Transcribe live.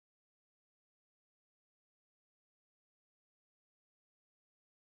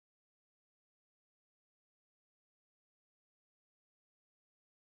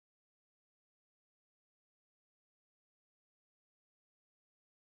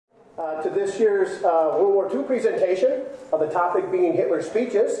to this year's World War II presentation, the topic being Hitler's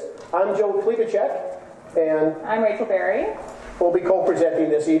speeches. I'm Joe Klebacek, and I'm Rachel Berry. We'll be co-presenting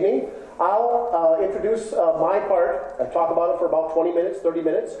this evening. I'll introduce my part, talk about it for about 20 minutes, 30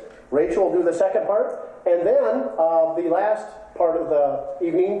 minutes. Rachel will do the second part, and then the last part of the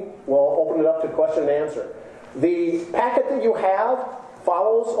evening, we'll open it up to question and answer. The packet that you have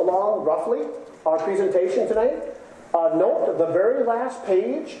follows along roughly our presentation tonight. Note the very last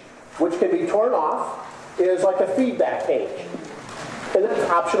page, which can be torn off, is like a feedback page. And it's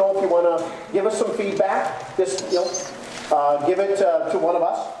optional if you want to give us some feedback. Just give it to one of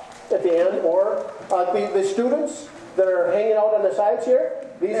us at the end, or the students that are hanging out on the sides here.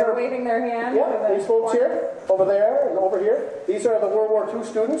 They're waving their hand. Yeah, these folks here, over there, and over here. These are the World War II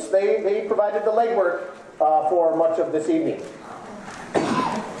students. They provided the legwork for much of this evening.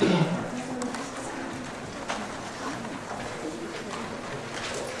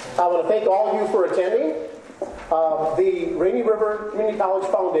 I want to thank all of you for attending. The Rainy River Community College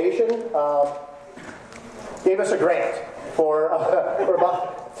Foundation gave us a grant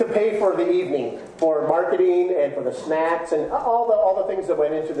to pay for the evening, for marketing and for the snacks and all the things that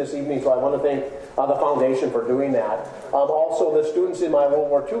went into this evening. So I want to thank the foundation for doing that. Also, the students in my World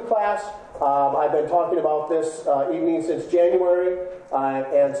War II class. I've been talking about this evening since January,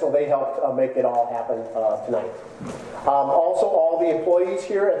 and so they helped make it all happen tonight. Also, all the employees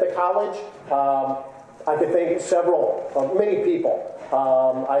here at the college. I could thank many people.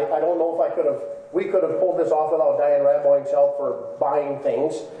 I don't know if we could have pulled this off without Diane Raboing's help for buying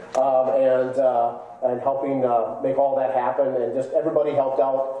things and helping make all that happen, and just everybody helped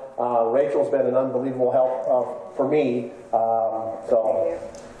out. Rachel's been an unbelievable help for me.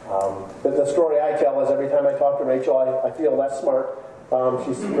 The story I tell is every time I talk to Rachel, I feel less smart.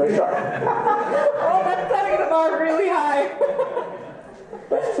 She's very sharp. Oh, that's setting the bar really high.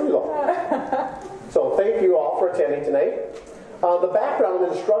 That's true, though. So thank you all for attending tonight. The background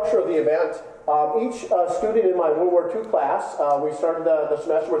and the structure of the event. Each student in my World War II class, we started the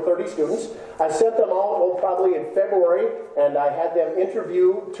semester with 30 students. I sent them out probably in February, and I had them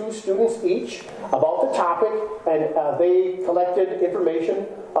interview 2 students each about the topic, and they collected information,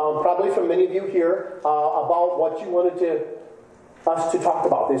 probably from many of you here, about what you wanted us to talk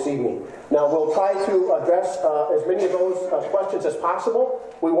about this evening. Now, we'll try to address as many of those questions as possible.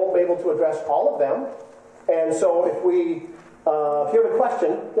 We won't be able to address all of them, and so if you have a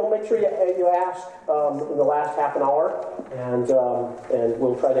question, make sure you ask in the last half an hour, and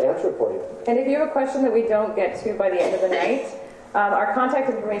we'll try to answer it for you. And if you have a question that we don't get to by the end of the night, our contact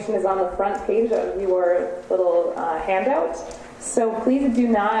information is on the front page of your little handout. So please do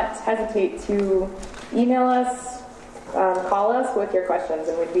not hesitate to email us, call us with your questions,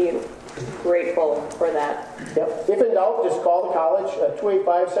 and we'd be grateful for that. Yep. If in doubt, just call the college at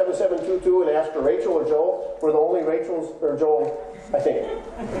 285-7722 and ask for Rachel or Joe. We're the only Rachels or Joe, I think.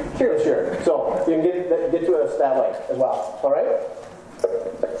 Sure. So you can get to us that way as well. All right?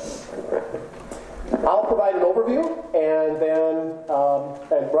 I'll provide an overview, and then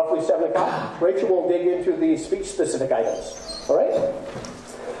at roughly 7 o'clock, Rachel will dig into the speech-specific items. All right?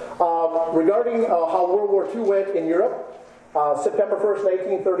 Regarding how World War II went in Europe, September 1st,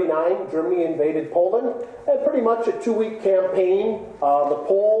 1939, Germany invaded Poland, and pretty much a 2-week campaign. The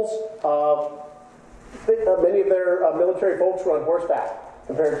Poles, many of their military folks were on horseback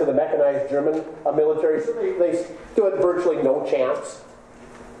compared to the mechanized German military. So they stood virtually no chance.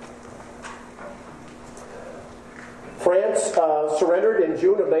 France surrendered in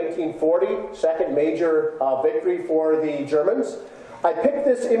June of 1940, second major victory for the Germans. I picked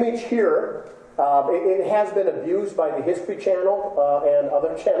this image here. It has been abused by the History Channel and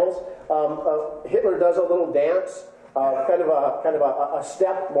other channels. Hitler does a little dance, kind of a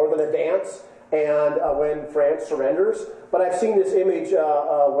step more than a dance, and when France surrenders. But I've seen this image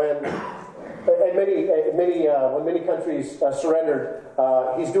when many countries surrendered.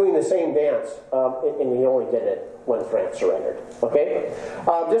 He's doing the same dance, and he only did it when France surrendered. Okay,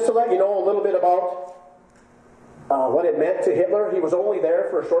 just to let you know a little bit about what it meant to Hitler. He was only there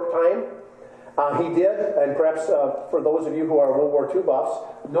for a short time. He did, and perhaps for those of you who are World War II buffs,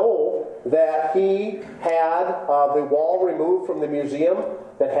 know that he had the wall removed from the museum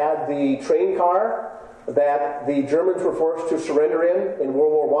that had the train car that the Germans were forced to surrender in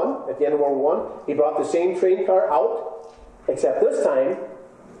World War I, at the end of World War I. He brought the same train car out, except this time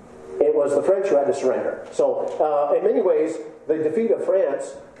it was the French who had to surrender. So, in many ways, the defeat of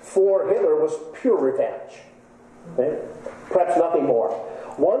France for Hitler was pure revenge. Okay? Perhaps nothing more.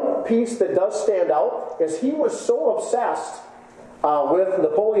 One piece that does stand out is he was so obsessed with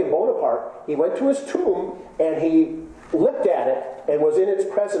Napoleon Bonaparte, he went to his tomb and he looked at it and was in its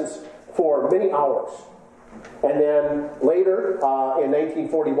presence for many hours. And then later, in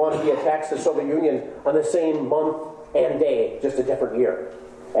 1941, he attacks the Soviet Union on the same month and day, just a different year,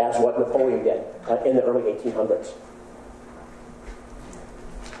 as what Napoleon did in the early 1800s.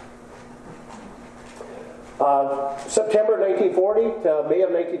 September 1940 to May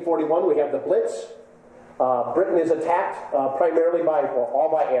of 1941, we have the Blitz. Britain is attacked primarily by, well, all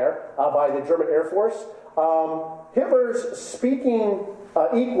by air, by the German Air Force. Hitler's speaking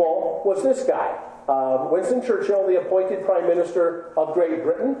equal was this guy, Winston Churchill, the appointed Prime Minister of Great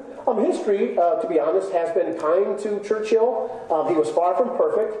Britain. History, to be honest, has been kind to Churchill. He was far from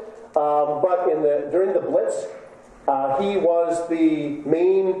perfect, but during the Blitz, he was the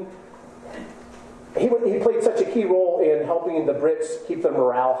main. He played such a key role in helping the Brits keep their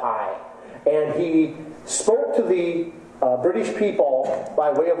morale high. And he spoke to the British people by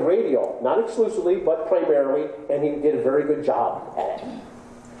way of radio, not exclusively, but primarily, and he did a very good job at it.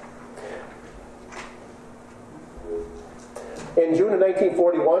 In June of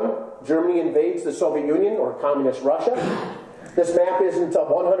 1941, Germany invades the Soviet Union, or Communist Russia. This map isn't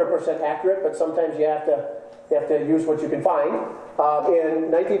 100% accurate, but sometimes you have to use what you can find.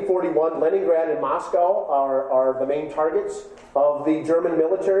 In 1941, Leningrad and Moscow are the main targets of the German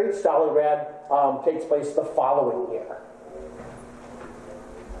military. Stalingrad takes place the following year.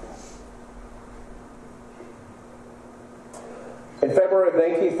 In February of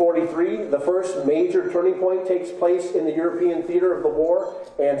 1943, the first major turning point takes place in the European theater of the war,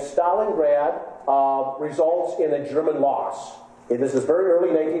 and Stalingrad results in a German loss. Okay, this is very early,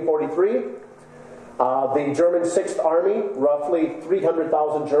 1943. The German 6th Army, roughly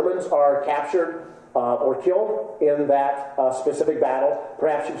 300,000 Germans, are captured or killed in that specific battle.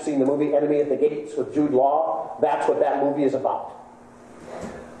 Perhaps you've seen the movie Enemy at the Gates with Jude Law. That's what that movie is about.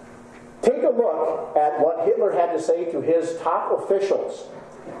 Take a look at what Hitler had to say to his top officials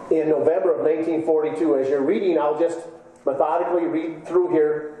in November of 1942. As you're reading, I'll just methodically read through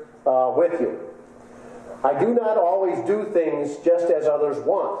here with you. I do not always do things just as others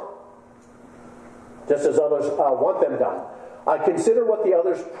want. Just as others want them done. I consider what the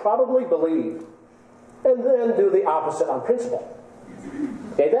others probably believe, and then do the opposite on principle.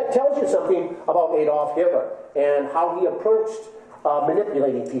 Okay, that tells you something about Adolf Hitler and how he approached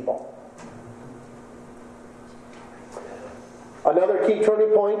manipulating people. Another key turning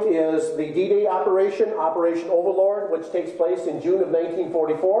point is the D-Day operation, Operation Overlord, which takes place in June of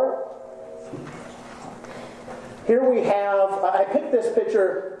 1944. Here we have, I picked this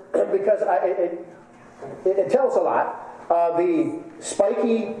picture because it tells a lot. The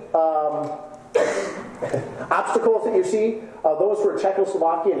spiky obstacles that you see, those were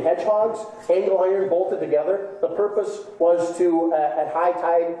Czechoslovakian hedgehogs, angle iron bolted together. The purpose was to, at high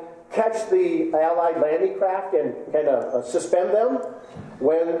tide, catch the Allied landing craft and kind of suspend them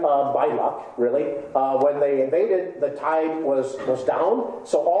when, by luck, really, when they invaded, the tide was down.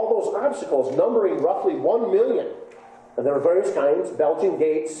 So all those obstacles, numbering roughly 1 million, and there were various kinds, Belgian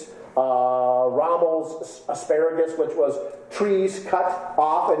gates, Rommel's asparagus, which was trees cut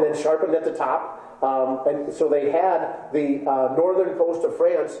off and then sharpened at the top. And so they had the northern coast of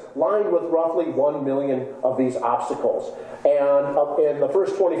France lined with roughly 1 million of these obstacles. And in the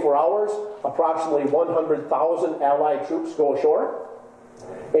first 24 hours, approximately 100,000 Allied troops go ashore,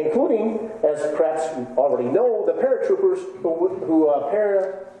 including, as perhaps you already know, the paratroopers who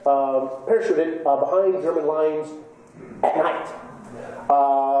parachuted behind German lines at night.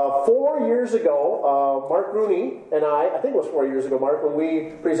 4 years ago, Mark Rooney and I think it was 4 years ago, Mark, when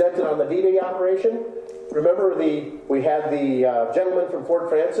we presented on the D-Day operation, remember we had the gentleman from Fort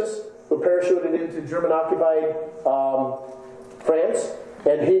Francis who parachuted into German-occupied France,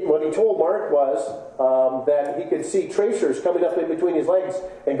 and what he told Mark was that he could see tracers coming up in between his legs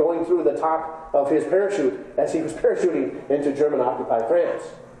and going through the top of his parachute as he was parachuting into German-occupied France.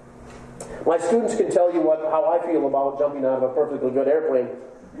 My students can tell you how I feel about jumping out of a perfectly good airplane,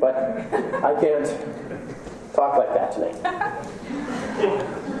 but I can't talk like that tonight.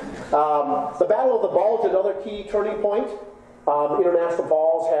 The Battle of the Bulge, another key turning point. International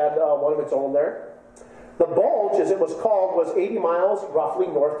Falls had one of its own there. The Bulge, as it was called, was 80 miles roughly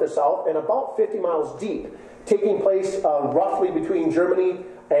north to south and about 50 miles deep, taking place roughly between Germany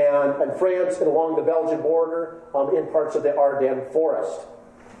and France and along the Belgian border in parts of the Ardennes forest.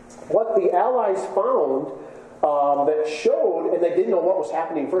 What the Allies found that showed, and they didn't know what was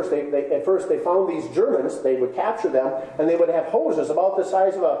happening first. At first they found these Germans. They would capture them, and they would have hoses about the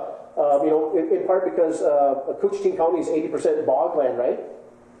size of in part because Couchiching County is 80% bogland, right?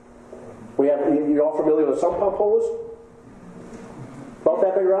 You're all familiar with a sump pump hose? About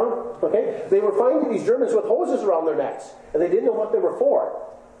that big around? Okay? They were finding these Germans with hoses around their necks, and they didn't know what they were for.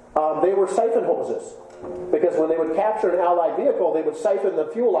 They were siphon hoses, because when they would capture an Allied vehicle, they would siphon the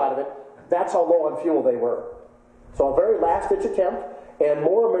fuel out of it. That's how low on fuel they were. So a very last-ditch attempt, and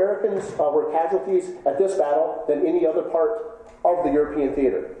more Americans were casualties at this battle than any other part of the European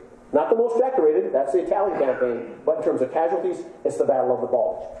theater. Not the most decorated, that's the Italian campaign, but in terms of casualties, it's the Battle of the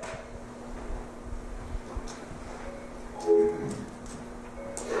Bulge.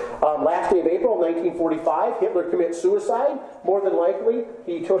 Last day of April 1945, Hitler commits suicide. More than likely,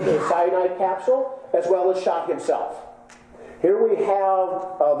 he took a cyanide capsule as well as shot himself. Here we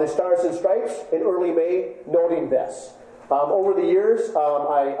have the Stars and Stripes in early May noting this. Over the years,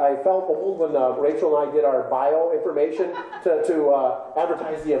 I felt old when Rachel and I did our bio information to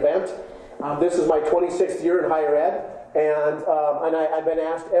advertise the event. This is my 26th year in higher ed, and I've been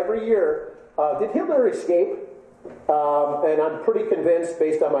asked every year, did Hitler escape? And I'm pretty convinced,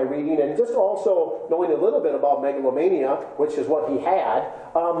 based on my reading, and just also knowing a little bit about megalomania, which is what he had,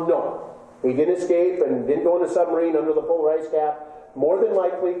 no. He didn't escape and didn't go in a submarine under the polar ice cap. More than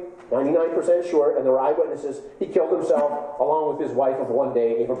likely, 99% sure, and there were eyewitnesses, he killed himself along with his wife of one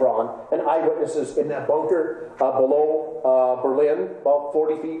day, Eva Braun, and eyewitnesses in that bunker below Berlin, about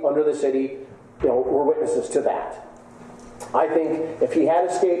 40 feet under the city, were witnesses to that. I think if he had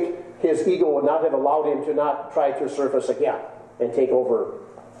escaped, his ego would not have allowed him to not try to surface again and take over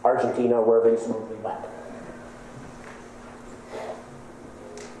Argentina, wherever he smoothly went.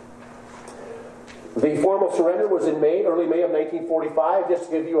 The formal surrender was in May, early May of 1945, just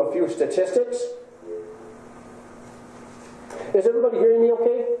to give you a few statistics. Is everybody hearing me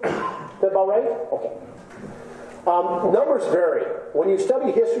okay? Is that about right? Okay. Numbers vary. When you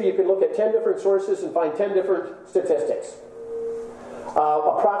study history, you can look at 10 different sources and find 10 different statistics.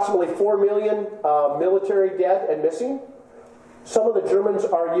 Approximately 4 million military dead and missing. Some of the German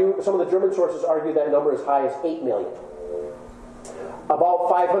sources argue that number as high as 8 million. About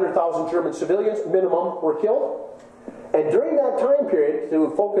 500,000 German civilians, minimum, were killed. And during that time period, to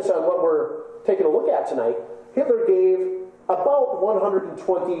focus on what we're taking a look at tonight, Hitler gave about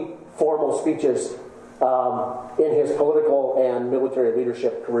 120 formal speeches in his political and military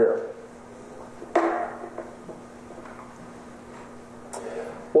leadership career.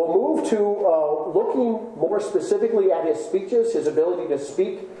 We'll move to looking more specifically at his speeches, his ability to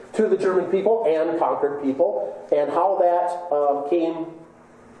speak to the German people and conquered people, and how that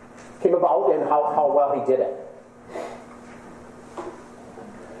came about and how well he did it.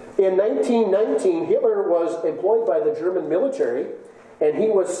 In 1919, Hitler was employed by the German military, and he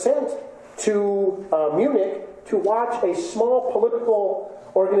was sent to Munich to watch a small political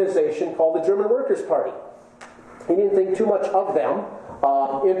organization called the German Workers' Party. He didn't think too much of them,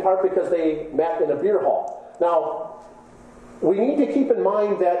 in part because they met in a beer hall. Now, we need to keep in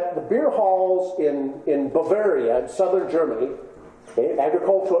mind that the beer halls in Bavaria, in southern Germany,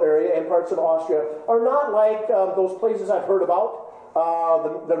 agricultural area, and parts of Austria, are not like those places I've heard about,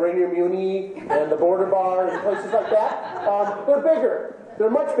 the Rainier Muni and the Border Bar and places like that. They're bigger. They're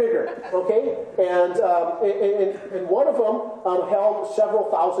much bigger, okay? And one of them held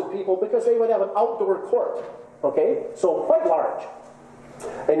several thousand people because they would have an outdoor court, okay? So quite large.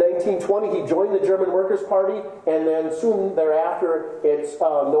 In 1920, he joined the German Workers' Party, and then soon thereafter, it's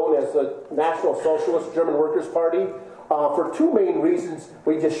known as the National Socialist German Workers' Party. For two main reasons,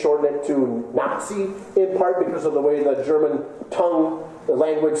 we just shorten it to Nazi, in part because of the way the German tongue, the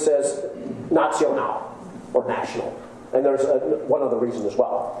language says National, or national. And there's one other reason as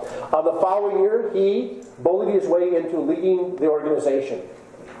well. The following year, he bullied his way into leading the organization.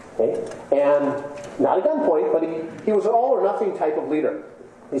 Okay? And not at gunpoint, but he was an all-or-nothing type of leader.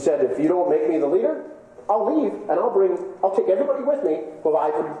 He said, if you don't make me the leader, I'll leave, and I'll take everybody with me who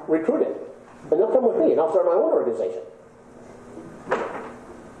I've recruited. And they'll come with me, and I'll start my own organization.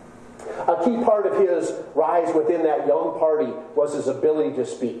 A key part of his rise within that young party was his ability to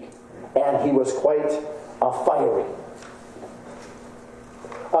speak. And he was quite fiery.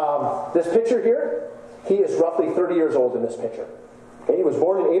 This picture here, he is roughly 30 years old in this picture. Okay, he was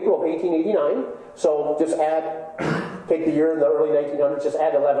born in April of 1889, so just take the year in the early 1900s, just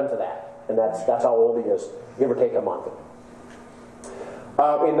add 11 to that. And that's how old he is, give or take a month.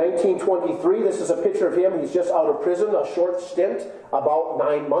 In 1923, this is a picture of him. He's just out of prison, a short stint, about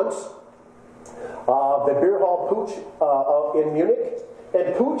 9 months. The beer hall Putsch in Munich.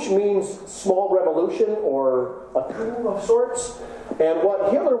 And Putsch means small revolution or a coup of sorts. And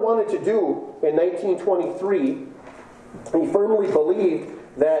what Hitler wanted to do in 1923, he firmly believed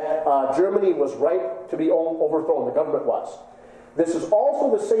that Germany was right to be overthrown. The government was. This is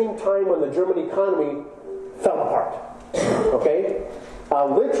also the same time when the German economy fell apart. Okay?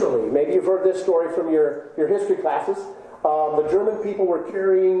 Literally, maybe you've heard this story from your history classes. The German people were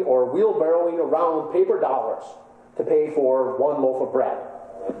carrying or wheelbarrowing around paper dollars to pay for one loaf of bread.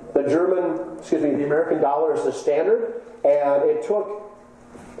 The American dollar is the standard, and it took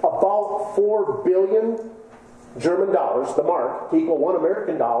about 4 billion German dollars, the mark, to equal 1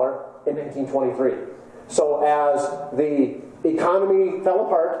 American dollar in 1923. So as the economy fell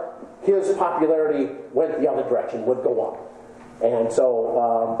apart, his popularity went the other direction, would go up. And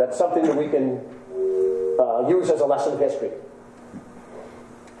so that's something that we can use as a lesson of history.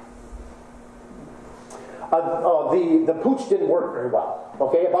 The putsch didn't work very well.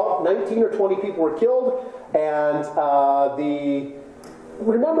 Okay, about 19 or 20 people were killed, and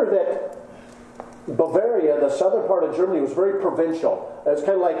remember that Bavaria, the southern part of Germany, was very provincial. It's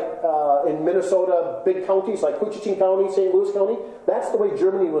kind of like in Minnesota, big counties like Coochin County, St. Louis County. That's the way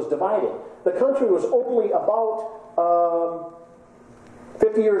Germany was divided. The country was only about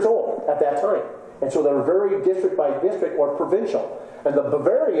 50 years old at that time. And so they were very district by district or provincial. And the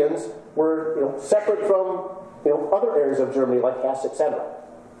Bavarians were separate from other areas of Germany like Hesse, etc.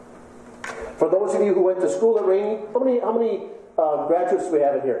 For those of you who went to school at Rainey, how many graduates do we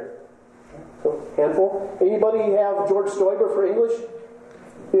have in here? Handful? Anybody have George Stoiber for English?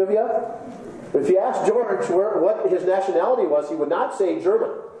 Any of you? If you ask George what his nationality was, he would not say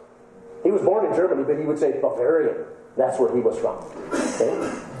German. He was born in Germany, but he would say Bavarian. That's where he was from. Okay?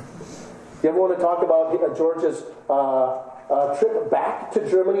 You ever want to talk about George's trip back to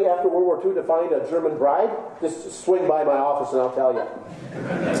Germany after World War II to find a German bride? Just swing by my office and I'll tell you.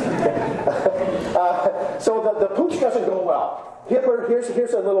 So the putsch doesn't go well. Hitler,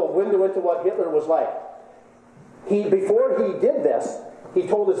 here's a little window into what Hitler was like. Before he did this, he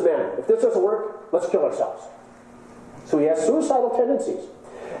told his men, if this doesn't work, let's kill ourselves. So he has suicidal tendencies.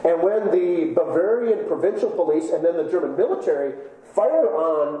 And when the Bavarian provincial police and then the German military fire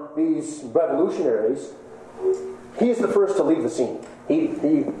on these revolutionaries, he's the first to leave the scene. He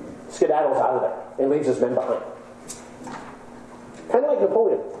skedaddles out of there and leaves his men behind. Kind of like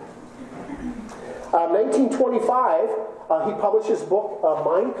Napoleon. 1925, he published his book,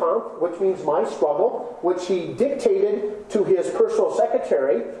 Mein Kampf, which means My Struggle, which he dictated to his personal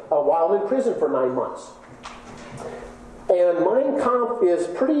secretary while in prison for 9 months. And Mein Kampf is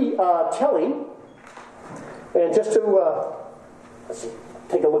pretty telling. And just to let's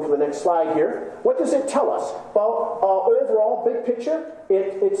take a look at the next slide here. What does it tell us? Well, overall, big picture,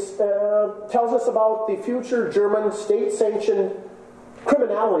 it tells us about the future German state-sanctioned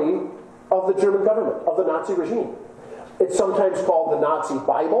criminality of the German government, of the Nazi regime. It's sometimes called the Nazi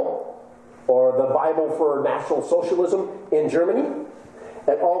Bible, or the Bible for National Socialism in Germany.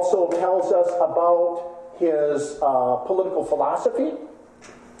 It also tells us about his political philosophy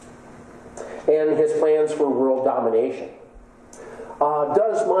and his plans for world domination.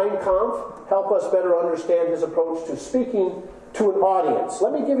 Does Mein Kampf help us better understand his approach to speaking to an audience?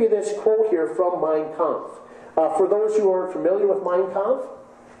 Let me give you this quote here from Mein Kampf. For those who aren't familiar with Mein Kampf,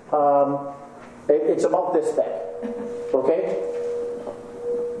 it's about this thick. Okay?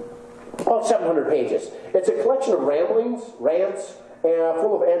 About 700 pages. It's a collection of ramblings, rants,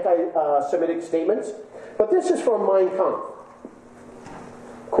 full of anti-Semitic statements. But this is from Mein Kampf.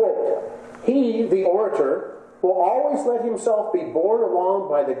 Quote, he, the orator, will always let himself be borne along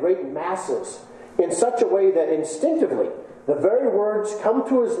by the great masses in such a way that instinctively the very words come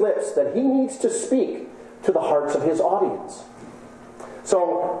to his lips that he needs to speak to the hearts of his audience.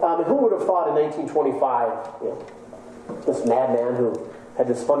 So, who would have thought in 1925, this madman who had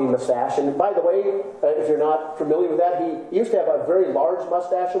this funny mustache, and by the way, if you're not familiar with that, he used to have a very large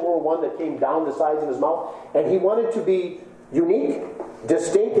mustache in World War I that came down the sides of his mouth, and he wanted to be unique,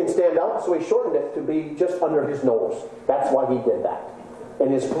 distinct, and stand out, so he shortened it to be just under his nose. That's why he did that.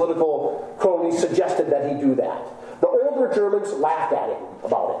 And his political cronies suggested that he do that. The older Germans laughed at him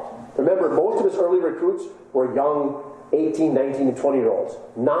about it. Remember, most of his early recruits were young 18, 19, and 20-year-olds,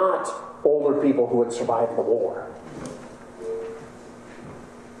 not older people who had survived the war.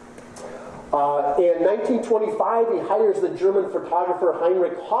 In 1925, he hires the German photographer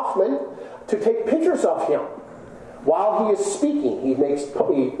Heinrich Hoffmann to take pictures of him. While he is speaking, he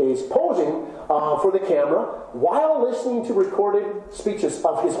is posing for the camera while listening to recorded speeches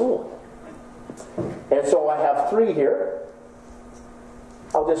of his own. And so I have 3 here.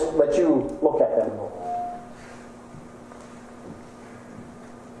 I'll just let you look at them.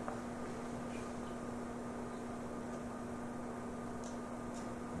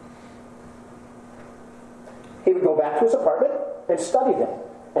 He would go back to his apartment and study them.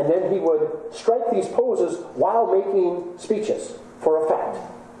 And then he would strike these poses while making speeches for effect.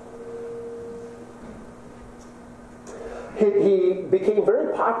 He became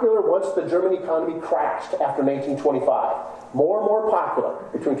very popular once the German economy crashed after 1925. More and more popular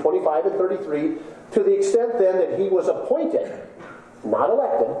between 25 and 33, to the extent then that he was appointed, not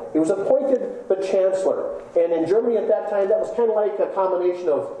elected, he was appointed the chancellor. And in Germany at that time, that was kind of like a combination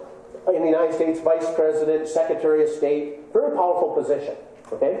of, in the United States, vice president, secretary of state, very powerful position.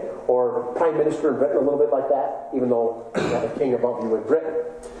 Okay? Or prime minister in Britain, a little bit like that, even though you have a king above you in Britain.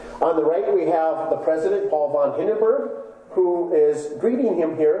 On the right, we have the president, Paul von Hindenburg, who is greeting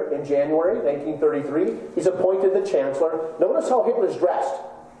him here in January 1933. He's appointed the chancellor. Notice how Hitler's dressed.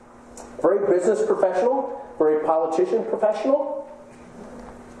 Very business professional, very politician professional.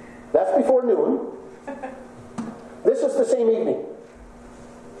 That's before noon. This is the same evening.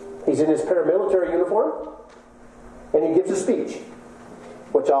 He's in his paramilitary uniform, and he gives a speech,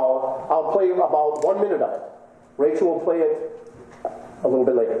 which I'll play about 1 minute of it. Rachel will play it a little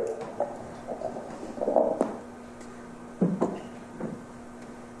bit later.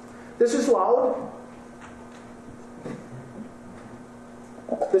 This is loud.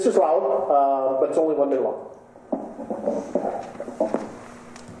 This is loud, but it's only 1 minute long.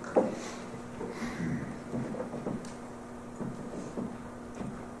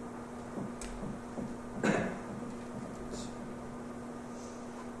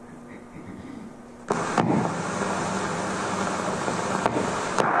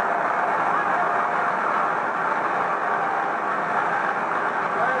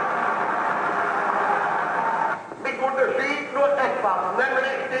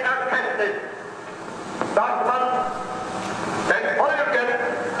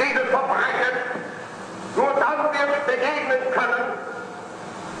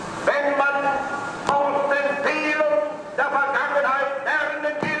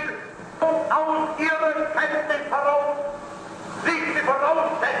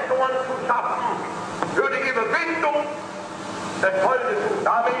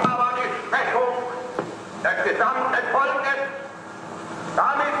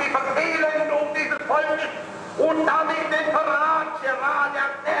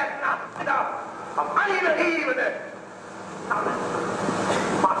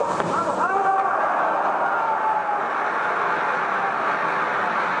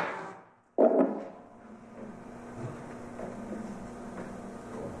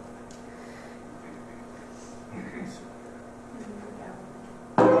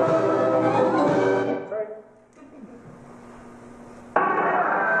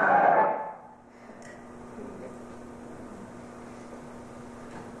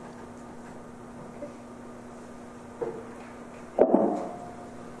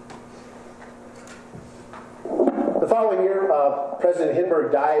 The following year, President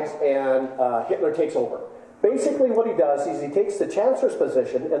Hindenburg dies and Hitler takes over. Basically what he does is he takes the chancellor's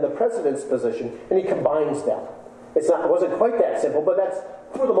position and the president's position and he combines them. It wasn't quite that simple, but that's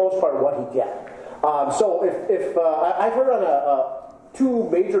for the most part what he did. So if I've heard on two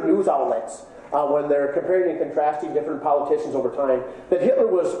major news outlets when they're comparing and contrasting different politicians over time that Hitler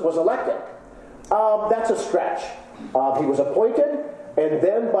was elected. That's a stretch. He was appointed, and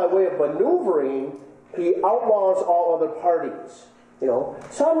then by way of maneuvering, he outlaws all other parties. You know,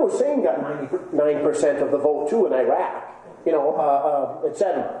 Saddam Hussein got 99% of the vote too in Iraq. You know,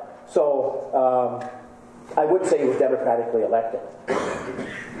 etc. So I would say he was democratically elected.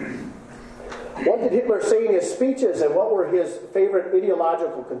 What did Hitler say in his speeches, and what were his favorite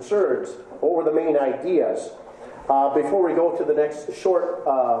ideological concerns? What were the main ideas? Before we go to the next short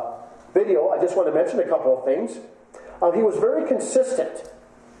video, I just want to mention a couple of things. He was very consistent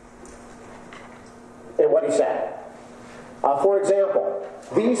in what he said. For example,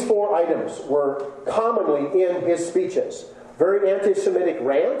 these four items were commonly in his speeches. Very anti-Semitic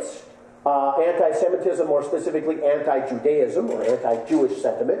rants, anti-Semitism, more specifically anti-Judaism or anti-Jewish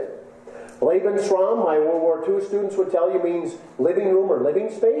sentiment. Lebensraum, my World War II students would tell you, means living room or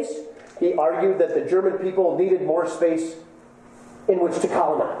living space. He argued that the German people needed more space in which to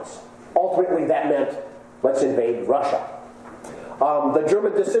colonize. Ultimately, that meant, let's invade Russia. The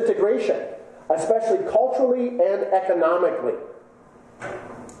German disintegration, especially culturally and economically.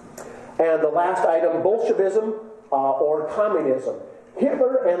 And the last item, Bolshevism or communism.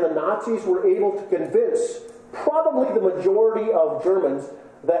 Hitler and the Nazis were able to convince probably the majority of Germans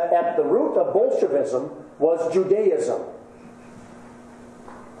that at the root of Bolshevism was Judaism.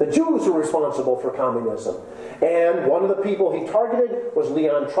 The Jews were responsible for communism. And one of the people he targeted was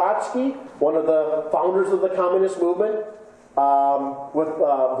Leon Trotsky, one of the founders of the communist movement, with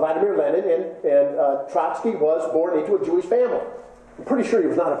Vladimir Lenin, and Trotsky was born into a Jewish family. I'm pretty sure he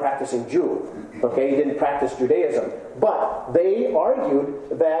was not a practicing Jew. Okay, he didn't practice Judaism. But they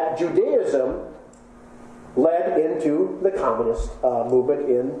argued that Judaism led into the communist movement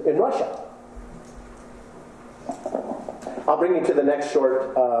in Russia. I'll bring you to the next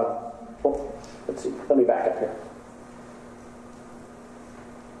short. Let's see. Let me back up here.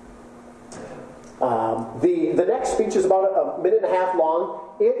 The next speech is about a minute and a half long.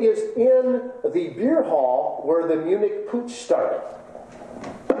 It is in the beer hall where the Munich Putsch started.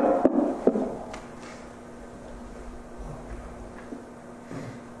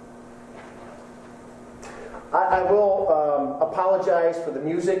 I will apologize for the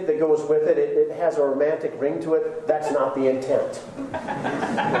music that goes with it. It has a romantic ring to it. That's not the intent.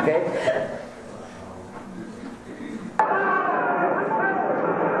 Okay?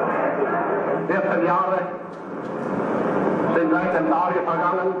 14 Jahre sind seit dem Tage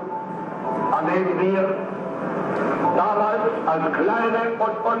vergangen, an dem wir damals als kleine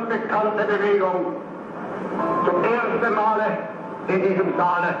und unbekannte Bewegung zum ersten Male in diesem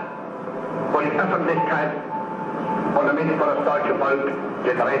Saale vor die Öffentlichkeit und damit vor das deutsche Volk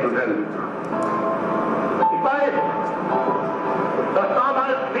getreten sind. Ich weiß, dass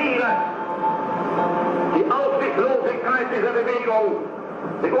damals viele die Aussichtslosigkeit dieser Bewegung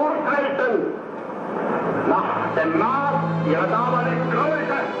beurteilten nach dem Maß ihrer damaligen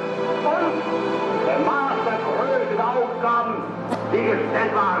Größe und dem Maß der Größe der Aufgaben, die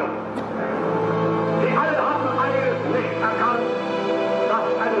gestellt waren. Sie alle hatten eines nicht erkannt, dass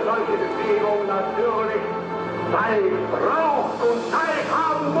eine solche Bewegung natürlich Zeit braucht und Zeit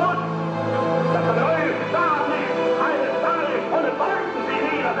haben muss, dass der neue Staat nicht eines Tages von den Volken sich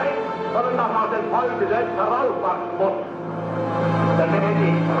niedersetzt, sondern dass aus dem Volke selbst herauswachsen muss. Denn wenn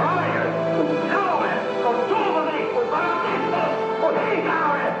die Treue und Glaube und Zuversicht und Fanatismus und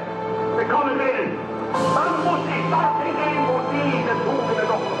Hingabe bekommen will, dann muss ich dorthin gehen, wo diese Tugenden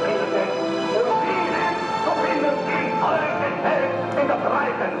noch befindet sind. Und diese zu finden im Volke selbst, in der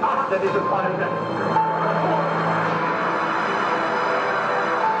breiten Masse dieses Volkes.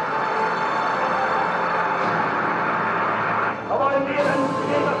 Da wollen wir in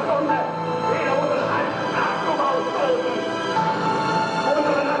dieser Stunde wieder unseren alten Nachdruck ausstoßen.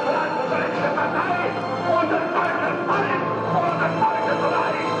 Unsere nationalsozialistische Partei, unser deutsches Volk, unser deutsches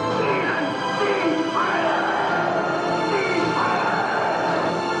Reich, ihnen dient alle! Dient alle!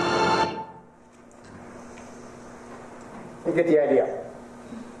 You get the idea.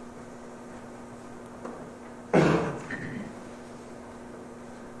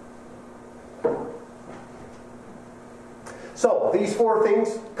 So, these four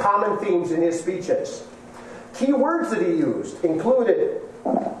things, common themes in his speeches. Key words that he used included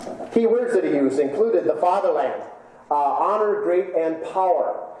the fatherland, honor, great, and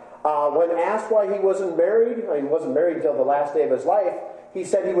power. When asked why he wasn't married, he wasn't married until the last day of his life, he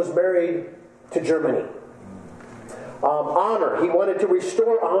said he was married to Germany. Honor, he wanted to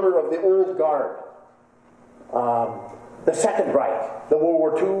restore honor of the old guard. The Second Reich, the World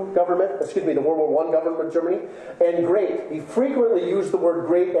War II government, the World War I government of Germany, and great. He frequently used the word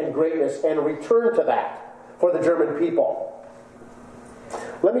great and greatness and returned to that for the German people.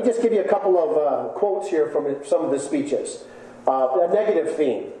 Let me just give you a couple of quotes here from some of the speeches. A negative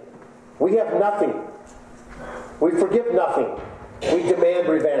theme. We have nothing. We forgive nothing. We demand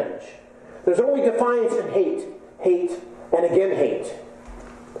revenge. There's only defiance and hate. Hate and again hate.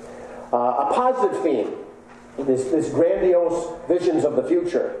 A positive theme. This grandiose visions of the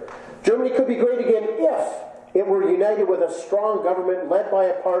future. Germany could be great again if it were united with a strong government led by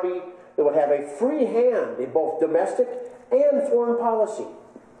a party that would have a free hand in both domestic and foreign policy.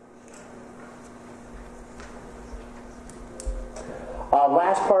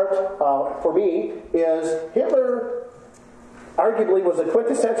 Last part for me is Hitler arguably was a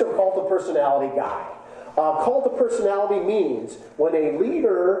quintessential cult of personality guy. Cult of personality means when a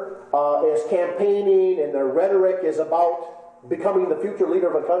leader is campaigning and their rhetoric is about becoming the future leader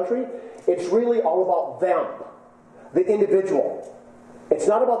of a country, it's really all about them, the individual. It's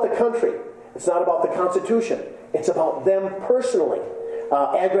not about the country. It's not about the Constitution. It's about them personally.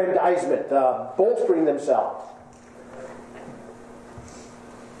 Aggrandizement, bolstering themselves.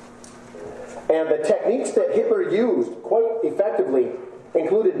 And the techniques that Hitler used quite effectively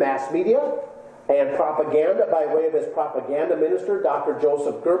included mass media and propaganda by way of his propaganda minister, Dr.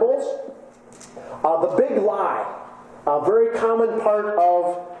 Joseph Goebbels. The big lie, a very common part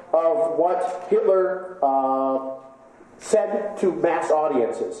of what Hitler said to mass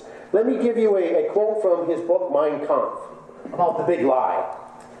audiences. Let me give you a quote from his book, Mein Kampf, about the big lie.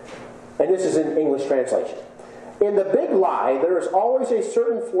 And this is in English translation. In the big lie, there is always a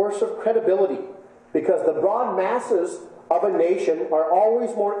certain force of credibility because the broad masses of a nation are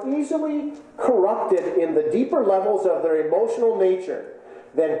always more easily corrupted in the deeper levels of their emotional nature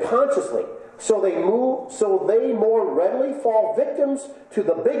than consciously, so they more readily fall victims to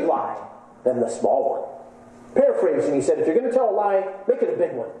the big lie than the small one. Paraphrasing, he said, if you're going to tell a lie, make it a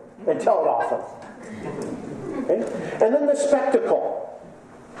big one and tell it often. Okay? And then the spectacle,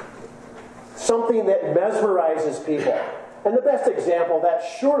 something that mesmerizes people. And the best example of that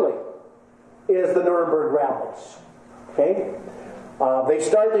surely is the Nuremberg rallies. Okay? They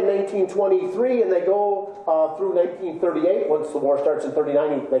started in 1923 and they go through 1938. Once the war starts in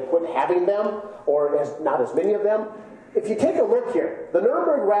 39, they quit having them, or not as many of them. If you take a look here, the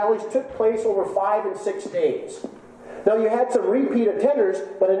Nuremberg rallies took place over 5 and 6 days. Now you had some repeat attenders,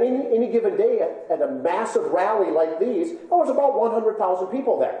 but on any given day at a massive rally like these, there was about 100,000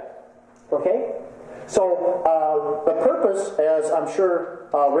 people there. Okay? So the purpose, as I'm sure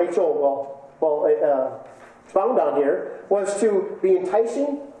Rachel will found on here, was to be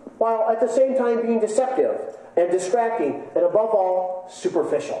enticing while at the same time being deceptive and distracting and above all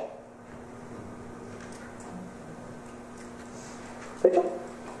superficial. Rachel?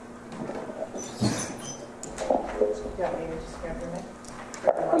 You want me to just grab your mic?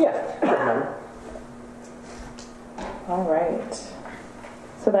 Yeah. All right.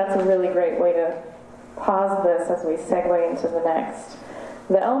 So that's a really great way to pause this as we segue into the next.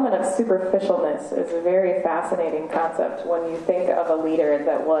 The element of superficialness is a very fascinating concept when you think of a leader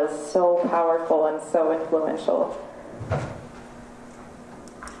that was so powerful and so influential.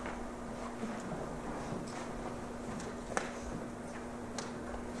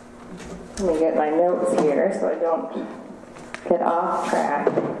 Let me get my notes here so I don't get off track.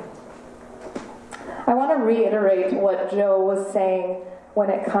 I want to reiterate what Joe was saying when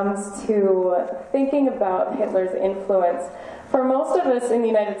it comes to thinking about Hitler's influence. For most of us in the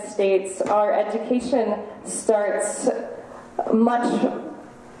United States, our education starts much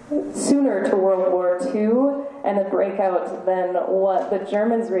sooner to World War II and the breakout than what the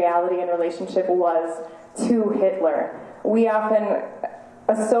Germans' reality and relationship was to Hitler. We often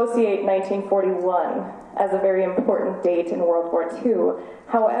associate 1941 as a very important date in World War II.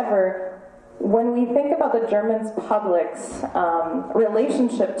 However, when we think about the Germans' public's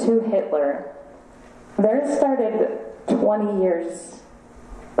relationship to Hitler, theirs started 20 years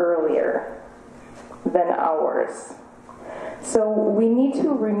earlier than ours. So we need to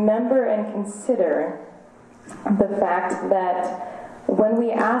remember and consider the fact that when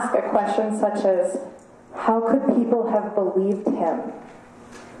we ask a question such as, how could people have believed him?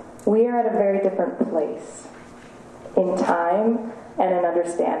 We are at a very different place in time and in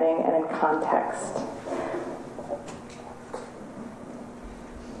understanding and in context.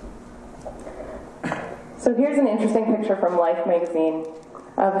 So here's an interesting picture from Life magazine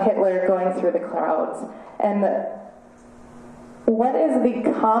of Hitler going through the crowds. And what is the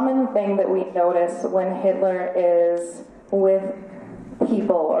common thing that we notice when Hitler is with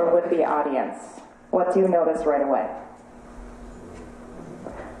people or with the audience? What do you notice right away?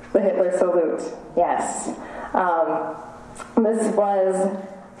 The Hitler salute. Yes. This was,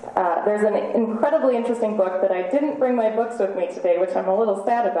 there's an incredibly interesting book that I didn't bring my books with me today, which I'm a little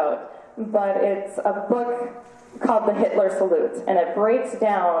sad about. But it's a book called The Hitler Salute, and it breaks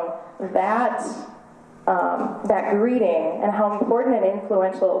down that greeting and how important and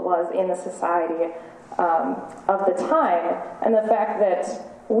influential it was in the society of the time, and the fact that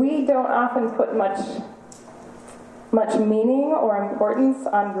we don't often put much meaning or importance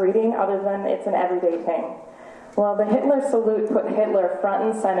on greeting other than it's an everyday thing. Well, the Hitler Salute put Hitler front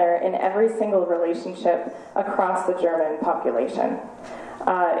and center in every single relationship across the German population.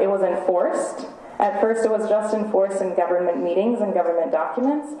 It was enforced. At first it was just enforced in government meetings and government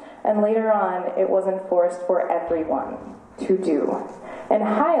documents, and later on it was enforced for everyone to do. And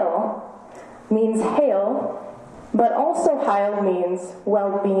Heil means hail, but also Heil means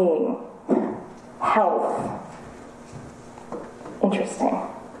well-being, health. Interesting.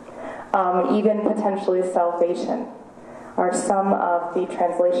 Even potentially salvation are some of the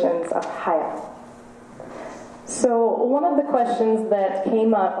translations of Heil. So one of the questions that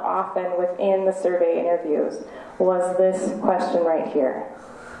came up often within the survey interviews was this question right here.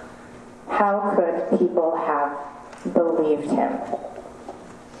 How could people have believed him?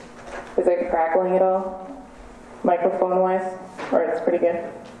 Is it crackling at all? Microphone-wise? Or it's pretty good?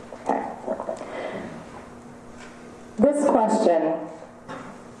 Okay. This question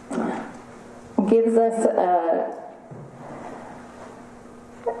gives us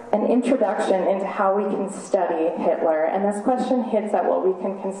an introduction into how we can study Hitler, and this question hits at what we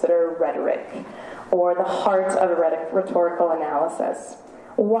can consider rhetoric, or the heart of rhetorical analysis.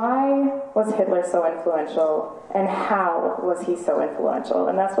 Why was Hitler so influential, and how was he so influential?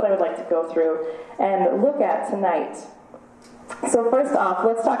 And that's what I would like to go through and look at tonight. So first off,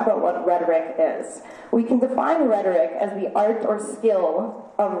 let's talk about what rhetoric is. We can define rhetoric as the art or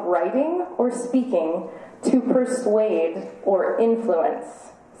skill of writing or speaking to persuade or influence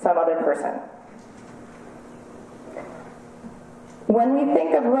some other person. When we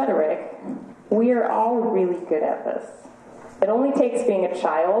think of rhetoric, we are all really good at this. It only takes being a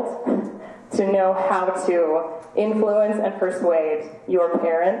child to know how to influence and persuade your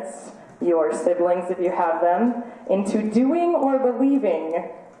parents, your siblings if you have them, into doing or believing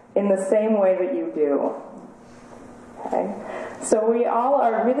in the same way that you do. Okay? So we all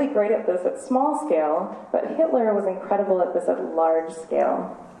are really great at this at small scale, but Hitler was incredible at this at large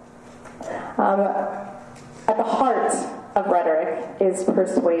scale. At the heart of rhetoric is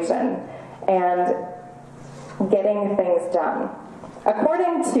persuasion and getting things done.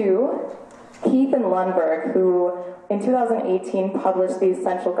 According to Keith and Lundberg, who in 2018 published The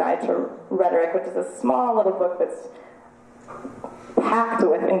Essential Guide to Rhetoric, which is a small little book that's packed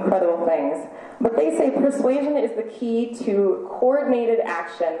with incredible things. But they say persuasion is the key to coordinated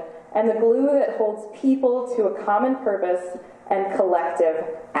action and the glue that holds people to a common purpose and collective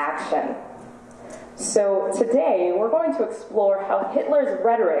action. So today, we're going to explore how Hitler's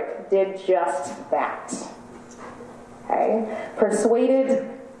rhetoric did just that. Okay?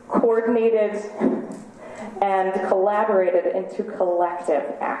 Persuaded, coordinated, and collaborated into collective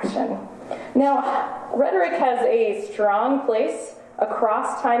action. Now, rhetoric has a strong place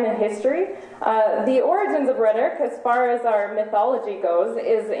across time and history. The origins of rhetoric, as far as our mythology goes,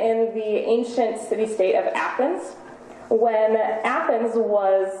 is in the ancient city-state of Athens, when Athens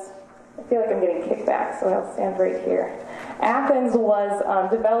was, I feel like I'm getting kicked back, so I'll stand right here. Athens was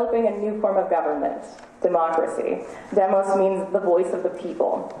developing a new form of government, democracy. Demos means the voice of the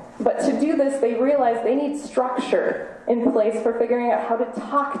people. But to do this, they realized they need structure in place for figuring out how to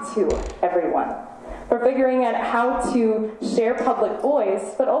talk to everyone, for figuring out how to share public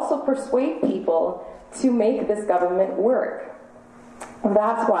voice, but also persuade people to make this government work. And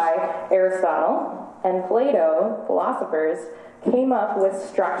that's why Aristotle and Plato, philosophers, came up with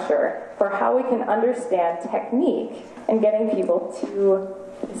structure for how we can understand technique in getting people to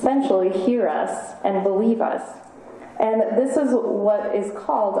essentially hear us and believe us. And this is what is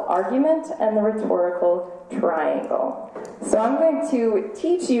called argument and the rhetorical triangle. So I'm going to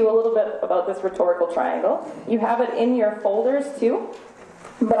teach you a little bit about this rhetorical triangle. You have it in your folders too,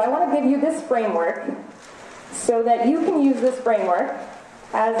 but I want to give you this framework so that you can use this framework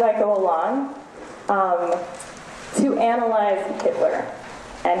as I go along to analyze Hitler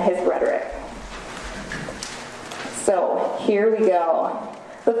and his rhetoric. So here we go.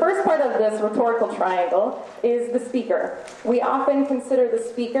 The first part of this rhetorical triangle is the speaker. We often consider the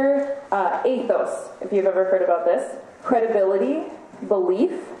speaker ethos, if you've ever heard about this, credibility,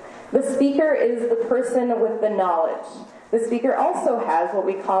 belief. The speaker is the person with the knowledge. The speaker also has what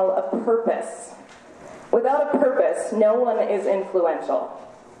we call a purpose. Without a purpose, no one is influential.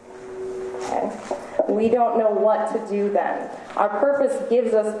 Okay? We don't know what to do then. Our purpose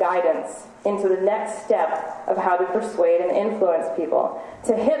gives us guidance into the next step of how to persuade and influence people.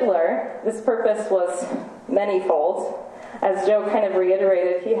 To Hitler, this purpose was manifold. As Joe kind of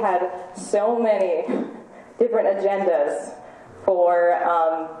reiterated, he had so many different agendas for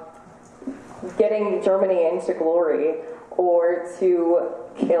getting Germany into glory, or to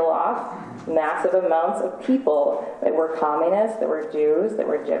kill off massive amounts of people that were communists, that were Jews, that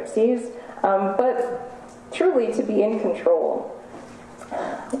were gypsies, but truly to be in control.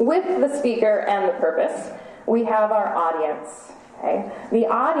 With the speaker and the purpose, we have our audience. Okay? The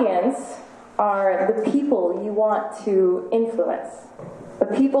audience are the people you want to influence, the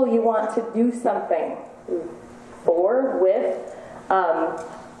people you want to do something for, with,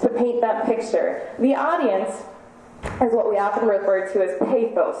 to paint that picture. The audience is what we often refer to as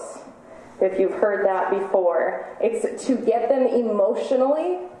pathos, if you've heard that before. It's to get them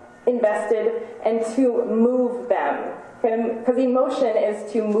emotionally invested and to move them. Because emotion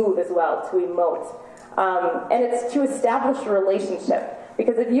is to move as well, to emote. And it's to establish a relationship.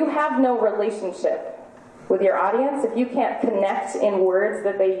 Because if you have no relationship with your audience, if you can't connect in words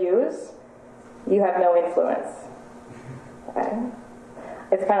that they use, you have no influence. Okay?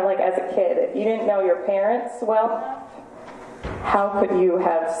 It's kind of like as a kid. If you didn't know your parents well enough, how could you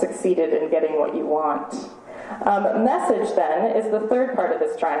have succeeded in getting what you want? Message, then, is the third part of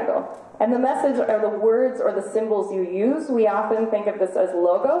this triangle. And the message are the words or the symbols you use. We often think of this as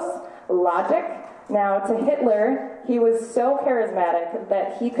logos, logic. Now, to Hitler, he was so charismatic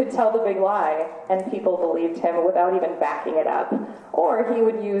that he could tell the big lie and people believed him without even backing it up. Or he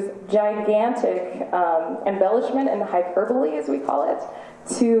would use gigantic embellishment and hyperbole, as we call it,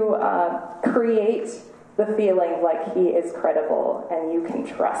 to create the feeling like he is credible and you can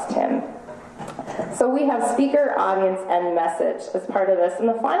trust him. So we have speaker, audience, and message as part of this. And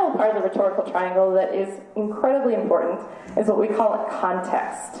the final part of the rhetorical triangle that is incredibly important is what we call it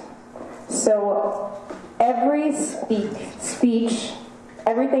context. So every speech,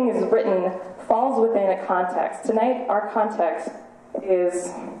 everything is written, falls within a context. Tonight, our context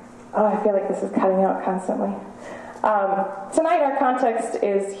is, I feel like this is cutting out constantly. Tonight, our context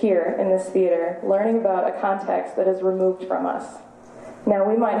is here in this theater, learning about a context that is removed from us. Now,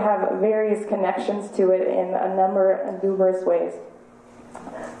 we might have various connections to it in a number and numerous ways.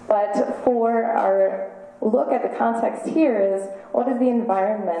 But for our look at the context here is, what is the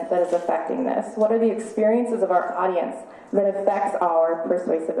environment that is affecting this? What are the experiences of our audience that affects our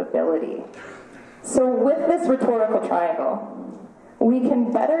persuasive ability? So with this rhetorical triangle, we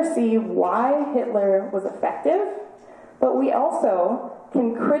can better see why Hitler was effective, but we also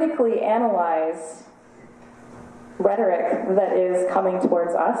can critically analyze rhetoric that is coming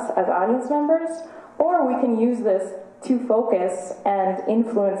towards us as audience members, or we can use this to focus and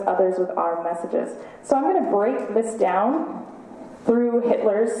influence others with our messages. So I'm going to break this down through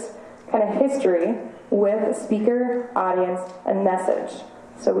Hitler's kind of history with speaker, audience, and message,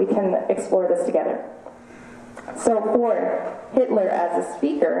 so we can explore this together. So for Hitler as a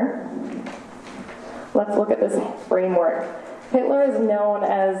speaker, let's look at this framework. Hitler is known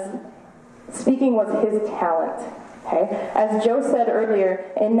as speaking was his talent. Okay? As Joe said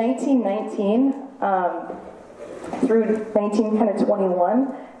earlier, in 1919 through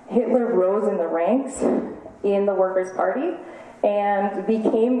 1921, Hitler rose in the ranks in the Workers' Party and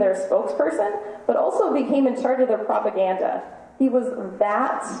became their spokesperson, but also became in charge of their propaganda. He was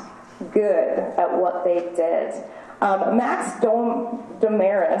that good at what they did. Max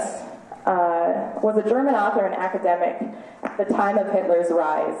Domarus was a German author and academic at the time of Hitler's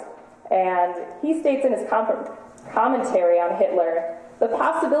rise, and he states in his commentary on Hitler, the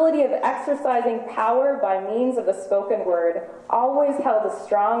possibility of exercising power by means of the spoken word always held a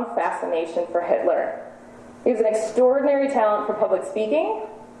strong fascination for Hitler. He was an extraordinary talent for public speaking,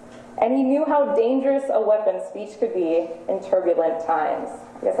 and he knew how dangerous a weapon speech could be in turbulent times.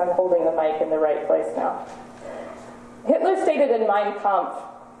 I guess I'm holding the mic in the right place now. Hitler stated in Mein Kampf,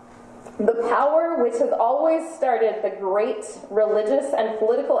 the power which has always started the great religious and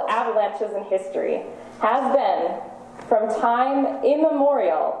political avalanches in history has been, from time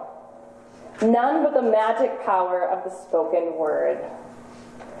immemorial, none but the magic power of the spoken word.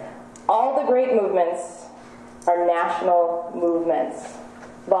 All the great movements are national movements,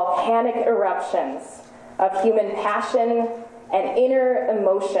 volcanic eruptions of human passion and inner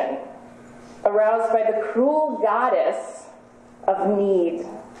emotion, aroused by the cruel goddess of need,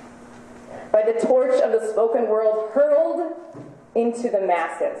 by the torch of the spoken word hurled into the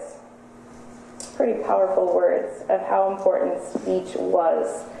masses. Pretty powerful words of how important speech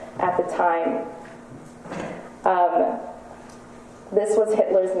was at the time. This was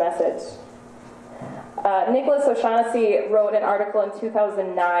Hitler's message. Nicholas O'Shaughnessy wrote an article in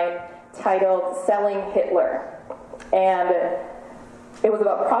 2009 titled Selling Hitler, and it was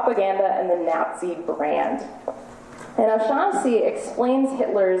about propaganda and the Nazi brand. And O'Shaughnessy explains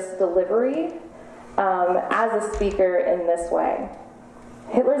Hitler's delivery as a speaker in this way.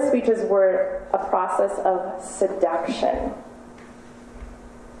 Hitler's speeches were a process of seduction.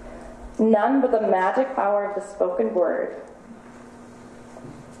 None but the magic power of the spoken word.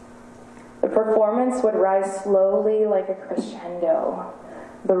 The performance would rise slowly like a crescendo.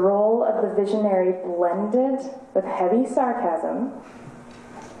 The role of the visionary blended with heavy sarcasm.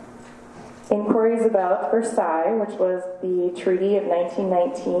 Inquiries about Versailles, which was the treaty of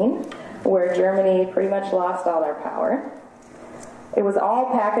 1919, where Germany pretty much lost all their power. It was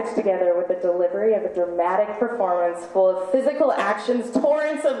all packaged together with the delivery of a dramatic performance full of physical actions,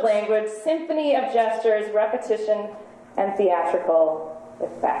 torrents of language, symphony of gestures, repetition, and theatrical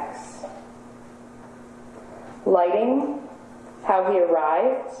effects. Lighting, how he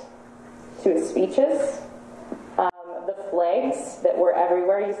arrived to his speeches, the flags that were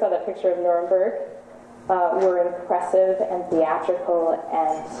everywhere, you saw that picture of Nuremberg, were impressive and theatrical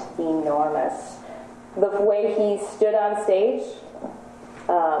and enormous. The way he stood on stage,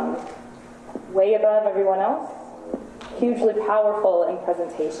 way above everyone else, hugely powerful in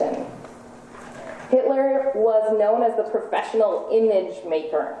presentation. Hitler was known as the professional image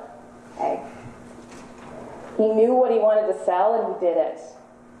maker. Okay? He knew what he wanted to sell and he did it.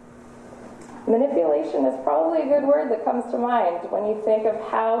 Manipulation is probably a good word that comes to mind when you think of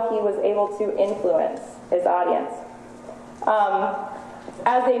how he was able to influence his audience.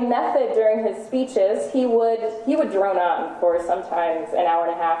 As a method during his speeches, he would drone on for sometimes an hour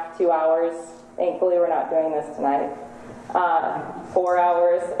and a half, 2 hours. Thankfully, we're not doing this tonight. 4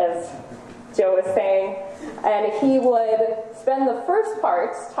 hours, as Joe was saying. And he would spend the first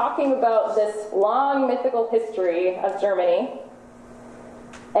part talking about this long mythical history of Germany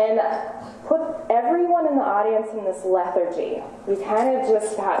and put everyone in the audience in this lethargy. He kind of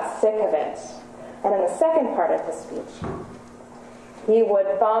just got sick of it. And in the second part of his speech, he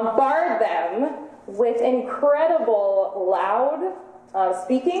would bombard them with incredible loud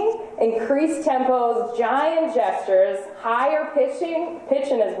speaking, increased tempos, giant gestures, higher pitch in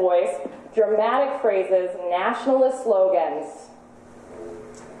his voice, dramatic phrases, nationalist slogans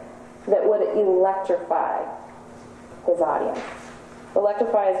that would electrify his audience.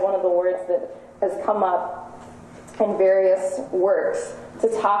 Electrify is one of the words that has come up in various works to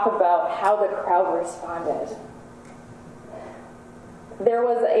talk about how the crowd responded. There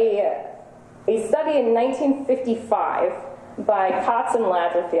was a study in 1955 by Kotz and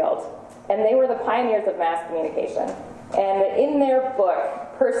Latterfield, and they were the pioneers of mass communication. And in their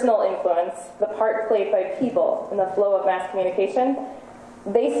book, Personal Influence, the part played by people in the flow of mass communication,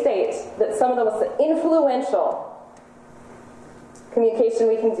 they state that some of the most influential communication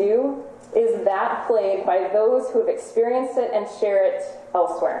we can do is that played by those who have experienced it and share it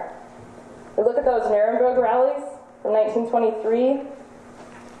elsewhere. We look at those Nuremberg rallies from 1923,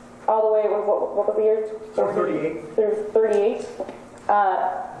 all the way, what was the year? 38. There's 38.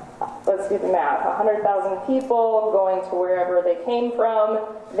 Let's do the math. 100,000 people going to wherever they came from.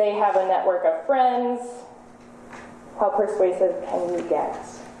 They have a network of friends. How persuasive can you get?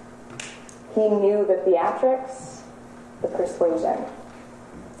 He knew the theatrics, the persuasion,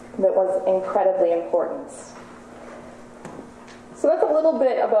 that was incredibly important. So that's a little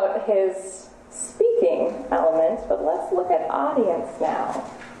bit about his speaking element, but let's look at audience now.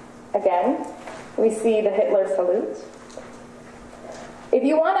 Again, we see the Hitler salute. If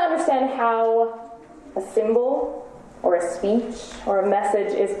you want to understand how a symbol or a speech or a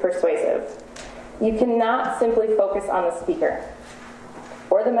message is persuasive, you cannot simply focus on the speaker,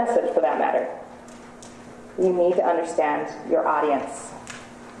 or the message for that matter. You need to understand your audience.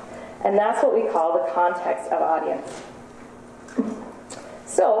 And that's what we call the context of audience.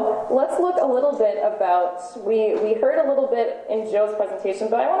 So let's look a little bit about, we heard a little bit in Joe's presentation,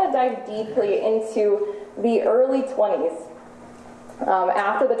 but I want to dive deeply into the early 20s.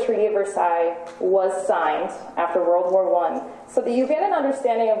 After the Treaty of Versailles was signed after World War I, so that you get an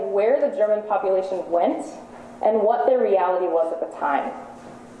understanding of where the German population went and what their reality was at the time.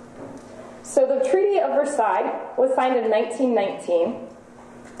 So the Treaty of Versailles was signed in 1919.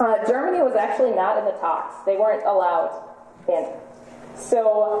 Germany was actually not in the talks. They weren't allowed in.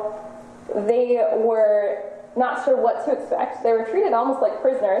 So they were not sure what to expect. They were treated almost like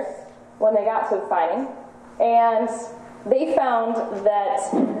prisoners when they got to the signing. And they found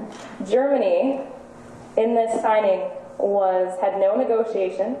that Germany, in this signing, had no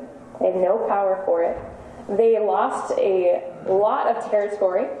negotiation. They had no power for it. They lost a lot of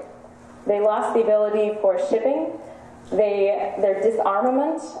territory. They lost the ability for shipping. Their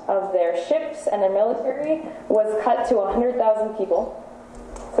disarmament of their ships and their military was cut to 100,000 people.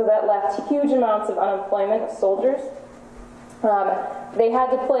 So that left huge amounts of unemployment of soldiers. They had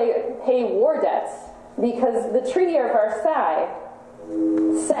to pay war debts because the Treaty of Versailles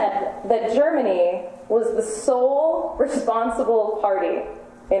said that Germany was the sole responsible party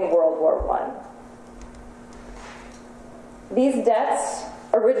in World War I. These debts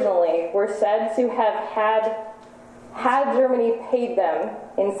originally were said to have had Germany paid them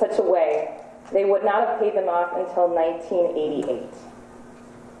in such a way, they would not have paid them off until 1988.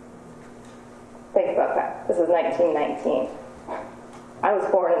 Think about that. This is 1919. I was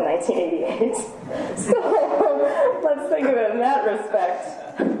born in 1988. So let's think of it in that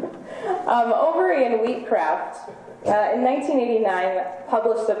respect. Overy and Wheatcraft, in 1989,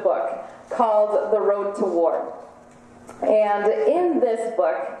 published a book called The Road to War. And in this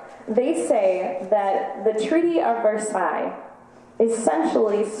book, they say that the Treaty of Versailles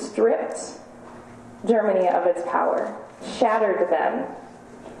essentially stripped Germany of its power, shattered them,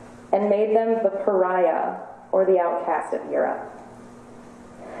 and made them the pariah, or the outcast of Europe.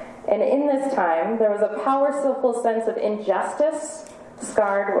 And in this time, there was a powerful sense of injustice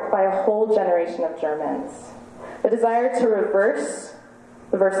scarred by a whole generation of Germans. The desire to reverse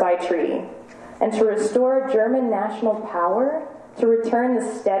the Versailles Treaty and to restore German national power, to return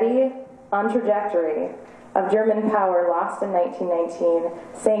the steady trajectory of German power lost in 1919,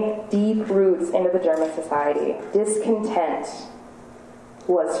 sank deep roots into the German society. Discontent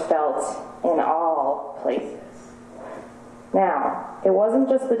was felt in all places. Now, it wasn't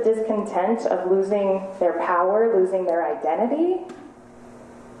just the discontent of losing their power, losing their identity,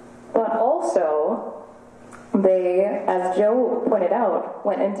 but also they, as Joe pointed out,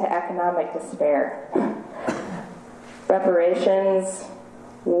 went into economic despair. Reparations,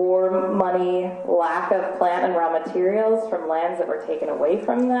 war money, lack of plant and raw materials from lands that were taken away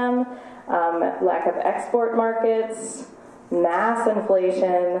from them, lack of export markets, mass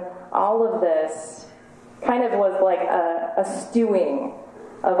inflation, all of this kind of was like a stewing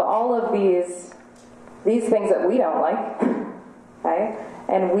of all of these things that we don't like, okay,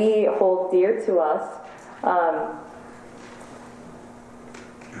 and we hold dear to us.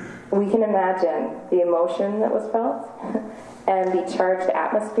 We can imagine the emotion that was felt and the charged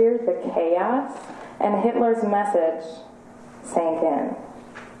atmosphere, the chaos, and Hitler's message sank in.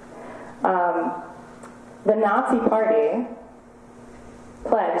 The Nazi Party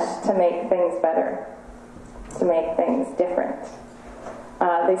pledged to make things better, to make things different.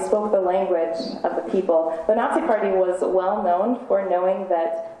 They spoke the language of the people. The Nazi Party was well known for knowing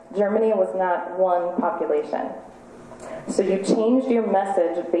that Germany was not one population. So you changed your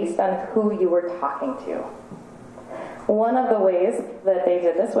message based on who you were talking to. One of the ways that they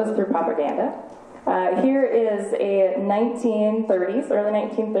did this was through propaganda. Here is a 1930s, early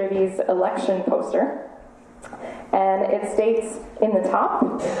 1930s election poster. And it states in the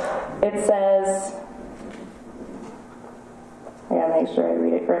top, it says, I gotta make sure I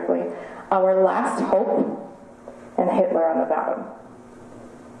read it correctly, "Our last hope," and Hitler on the bottom.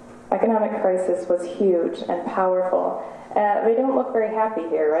 Economic crisis was huge and powerful. They don't look very happy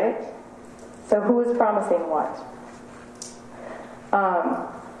here, right? So who is promising what?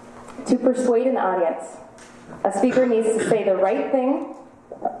 To persuade an audience, a speaker needs to say the right thing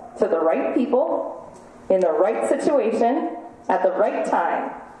to the right people in the right situation at the right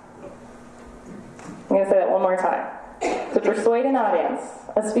time. I'm going to say that one more time. To persuade an audience,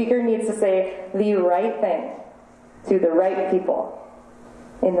 a speaker needs to say the right thing to the right people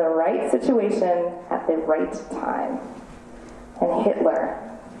in the right situation at the right time. And Hitler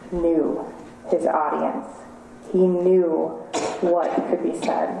knew his audience. He knew what could be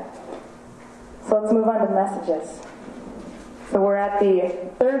said. So let's move on to messages. So we're at the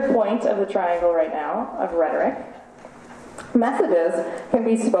third point of the triangle right now of rhetoric. Messages can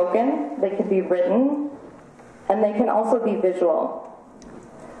be spoken, they can be written, and they can also be visual.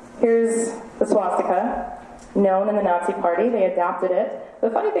 Here's the swastika, known in the Nazi Party. They adopted it. The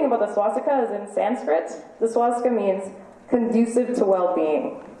funny thing about the swastika is in Sanskrit, the swastika means conducive to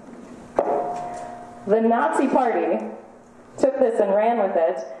well-being. The Nazi Party took this and ran with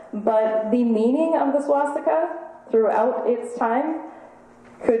it, but the meaning of the swastika throughout its time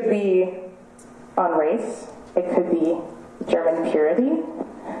could be on race, it could be German purity,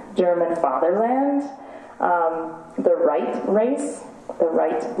 German fatherland, the right race, the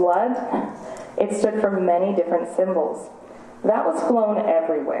right blood. It stood for many different symbols. That was flown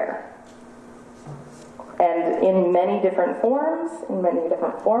everywhere. And in many different forms, in many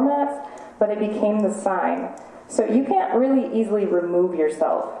different formats, but it became the sign. So you can't really easily remove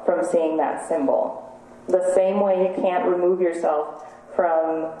yourself from seeing that symbol. The same way you can't remove yourself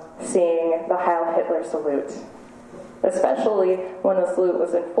from seeing the Heil Hitler salute. Especially when the salute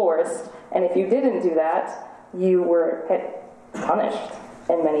was enforced, and if you didn't do that, you were punished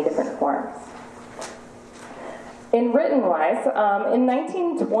in many different forms. In written-wise, in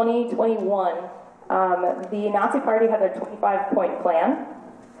 1920-21, the Nazi Party had their 25-point plan.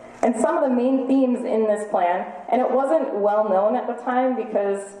 And some of the main themes in this plan, and it wasn't well known at the time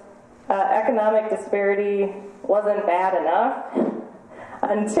because economic disparity wasn't bad enough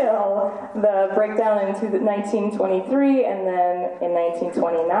until the breakdown in 1923, and then in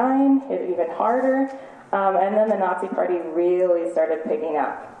 1929, hit even harder. And then the Nazi Party really started picking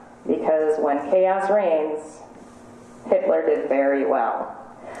up because when chaos reigns, Hitler did very well.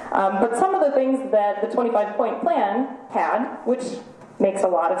 But some of the things that the 25-point plan had, which makes a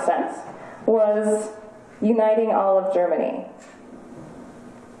lot of sense, was uniting all of Germany.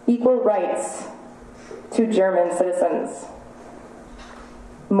 Equal rights to German citizens.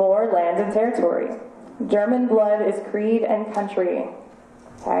 More land and territory. German blood is creed and country.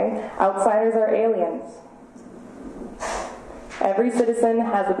 Okay? Outsiders are aliens. Every citizen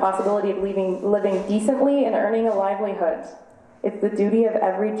has the possibility of living decently and earning a livelihood. It's the duty of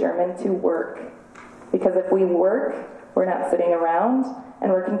every German to work. Because if we work, we're not sitting around,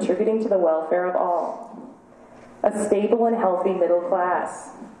 and we're contributing to the welfare of all. A stable and healthy middle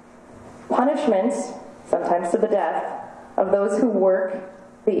class. Punishment, sometimes to the death, of those who work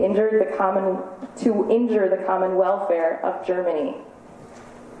to injure the common welfare of Germany.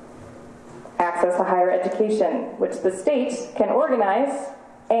 access to higher education, which the state can organize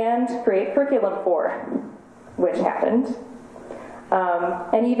and create curriculum for, which happened,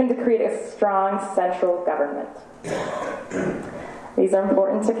 and even to create a strong central government. These are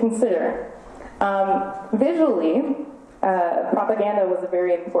important to consider. Visually, propaganda was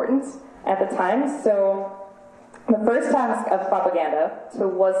very important at the time, so the first task of propaganda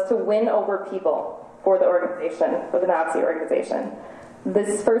was to win over people for the organization, for the Nazi organization.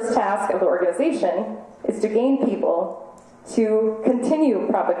 This first task of the organization is to gain people to continue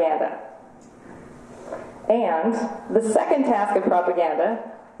propaganda. And the second task of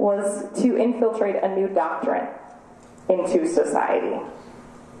propaganda was to infiltrate a new doctrine into society.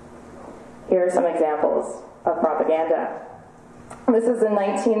 Here are some examples of propaganda. This is in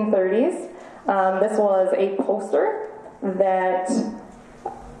 1930s. This was a poster that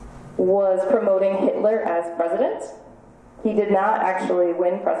was promoting Hitler as president. He did not actually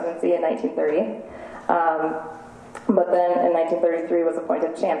win presidency in 1930, but then in 1933 was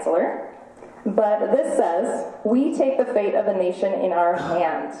appointed chancellor. But this says, "We take the fate of the nation in our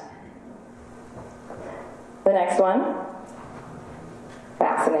hand." The next one,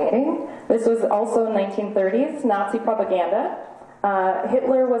 fascinating. This was also 1930s, Nazi propaganda.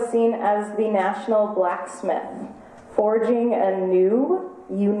 Hitler was seen as the national blacksmith, forging a new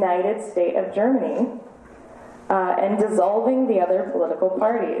united state of Germany, and dissolving the other political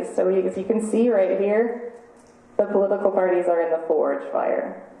parties. So as you can see right here, the political parties are in the forge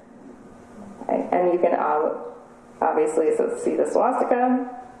fire. Okay. And you can obviously see the swastika.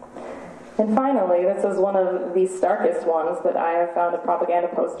 And finally, this is one of the starkest ones that I have found of propaganda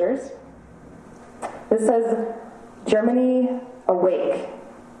posters. This says, "Germany awake.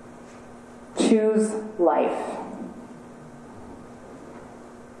 Choose life."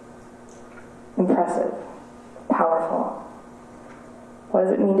 Impressive. Powerful. What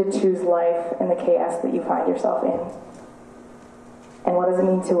does it mean to choose life in the chaos that you find yourself in? And what does it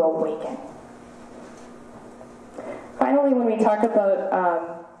mean to awaken? Finally, when we talk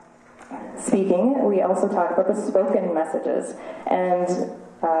about speaking, we also talk about the spoken messages. And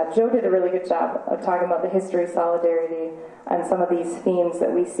Joe did a really good job of talking about the history, solidarity, and some of these themes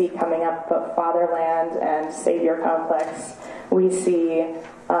that we see coming up about fatherland and savior complex. We see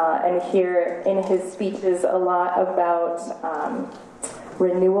and hear in his speeches a lot about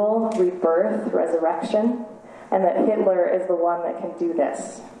renewal, rebirth, resurrection, and that Hitler is the one that can do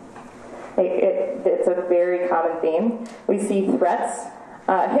this. It's a very common theme. We see threats.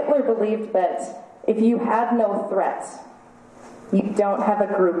 Hitler believed that if you had no threats, you don't have a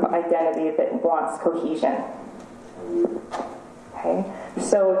group identity that wants cohesion. Okay?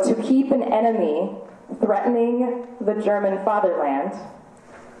 So to keep an enemy threatening the German fatherland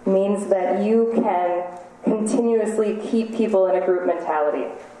means that you can continuously keep people in a group mentality.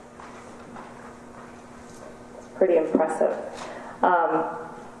 It's pretty impressive.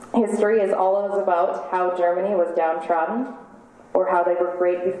 History is always about how Germany was downtrodden or how they were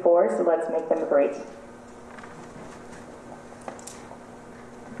great before, so let's make them great.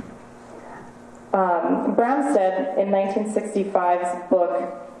 Bramstead, in 1965's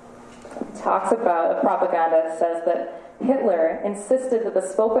book, talks about propaganda, says that Hitler insisted that the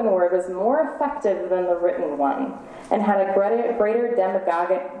spoken word was more effective than the written one and had a greater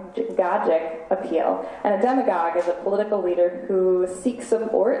demagogic appeal. And a demagogue is a political leader who seeks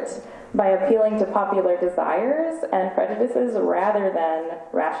support by appealing to popular desires and prejudices rather than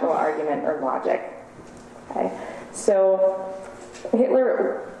rational argument or logic. Okay? So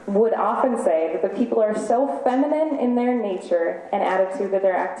Hitler would often say that the people are so feminine in their nature and attitude that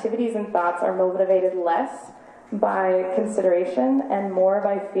their activities and thoughts are motivated less by consideration and more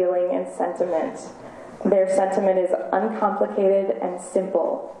by feeling and sentiment. Their sentiment is uncomplicated and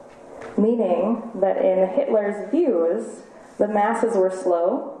simple, meaning that in Hitler's views, the masses were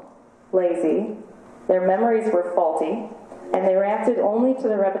slow, lazy, their memories were faulty, and they reacted only to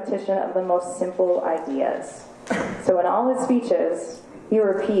the repetition of the most simple ideas. So in all his speeches, he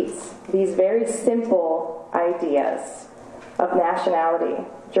repeats these very simple ideas of nationality,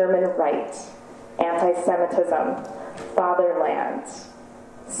 German right, anti-Semitism, fatherland,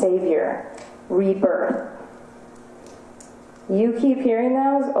 savior, rebirth. You keep hearing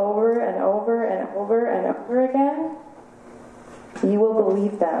those over and over and over and over again, you will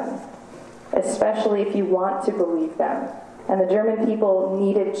believe them, especially if you want to believe them. And the German people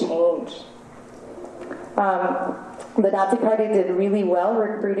needed change. The Nazi Party did really well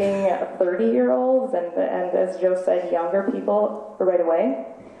recruiting 30-year-olds and, as Joe said, younger people right away.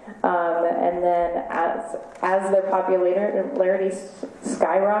 And then as their popularity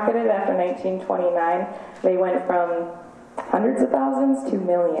skyrocketed after 1929, they went from hundreds of thousands to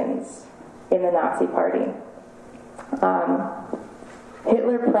millions in the Nazi Party.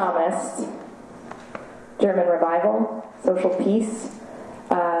 Hitler promised German revival, social peace.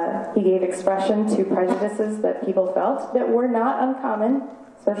 He gave expression to prejudices that people felt that were not uncommon,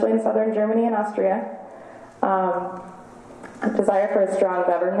 especially in southern Germany and Austria. A desire for a strong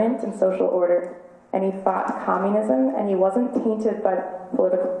government and social order. And he fought communism, and he wasn't tainted by the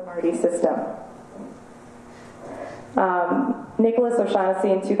political party system. Nicholas O'Shaughnessy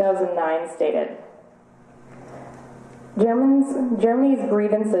in 2009 stated, Germany's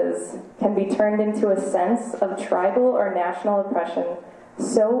grievances can be turned into a sense of tribal or national oppression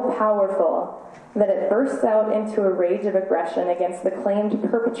so powerful that it bursts out into a rage of aggression against the claimed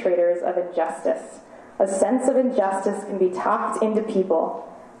perpetrators of injustice. A sense of injustice can be talked into people,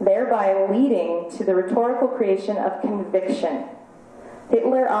 thereby leading to the rhetorical creation of conviction.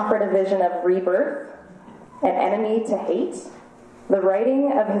 Hitler offered a vision of rebirth, an enemy to hate, the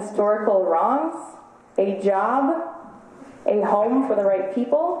righting of historical wrongs, a job, a home for the right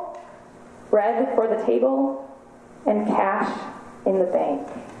people, bread for the table, and cash in the bank.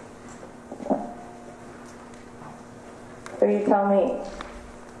 So you tell me,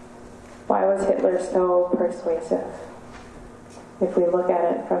 why was Hitler so persuasive if we look at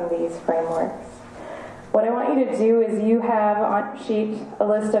it from these frameworks? What I want you to do is you have on your sheet a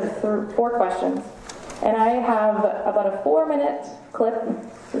list of 4 questions. And I have about a 4-minute clip.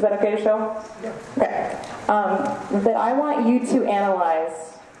 Is that okay to show? Yeah. Okay. That I want you to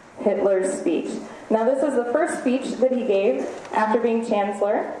analyze Hitler's speech. Now, this is the first speech that he gave after being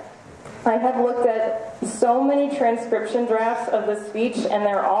chancellor. I have looked at so many transcription drafts of this speech, and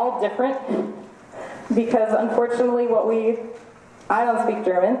they're all different because, unfortunately, I don't speak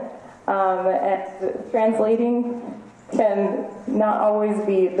German, and translating can not always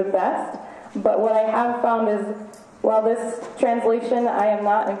be the best. But what I have found is, while this translation, I am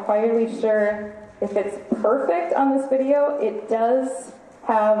not entirely sure if it's perfect on this video, it does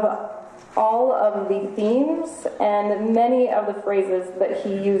have all of the themes and many of the phrases that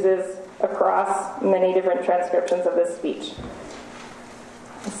he uses across many different transcriptions of this speech.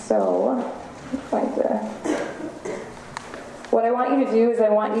 So, what I want you to do is I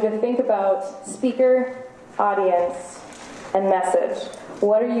want you to think about speaker, audience, and message.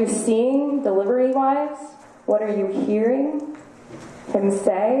 What are you seeing delivery-wise? What are you hearing him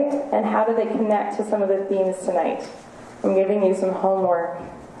say? And how do they connect to some of the themes tonight? I'm giving you some homework.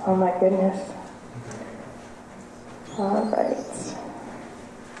 Oh my goodness. All right.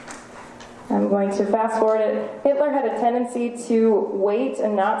 I'm going to fast forward it. Hitler had a tendency to wait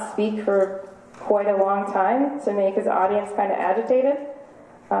and not speak for quite a long time to make his audience kind of agitated.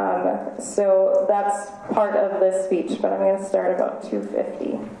 So that's part of this speech, but I'm going to start about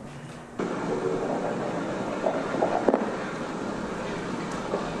 2:50.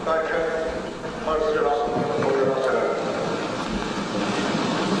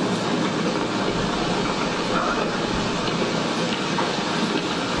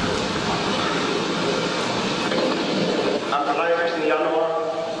 Am 30. Januar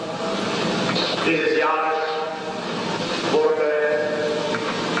dieses Jahres wurde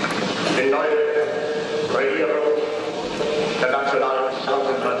die neue Regierung der nationalen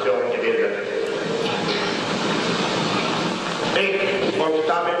Konzentration gebildet. Ich und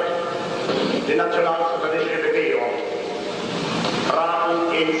damit die nationalsozialistische Bewegung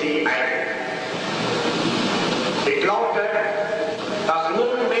traten in sie ein. Ich glaubte, dass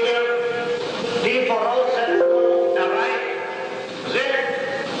nunmehr die Voraussetzungen erreicht sind,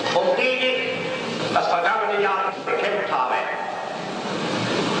 um die ich das vergangene Jahr bekämpft habe.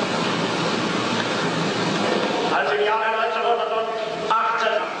 Als im Jahre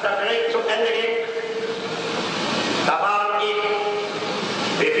 1918 der Krieg zu Ende ging, da waren ich,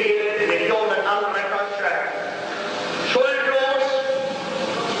 wie viele Millionen andere Deutsche, schuldlos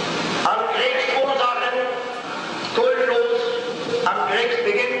an Kriegsursachen, schuldlos am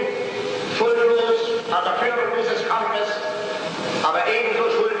Kriegsbeginn, schuldlos an der Führung dieses Kampfes, aber ebenso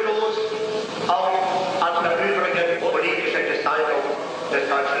schuldlos auch an der übrigen politischen Gestaltung des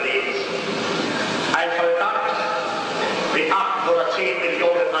deutschen Lebens. Ein Soldat wie 8 oder 10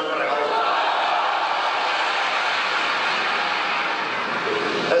 Millionen andere auch.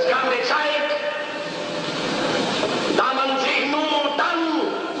 Es kam die Zeit, da man sich nur dann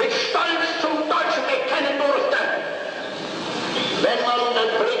mit Stolz zum Deutschen bekennen durfte, wenn man den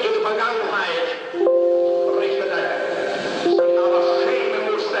Blick in die Vergangenheit richtete, sich aber schämen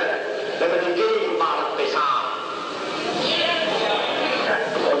musste, wenn man die Gegenwart besah.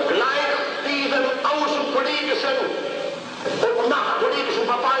 Und gleich diesem außenpolitischen und machtpolitischen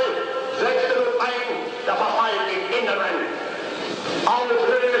Verfall setzte nun ein der Verfall im Inneren.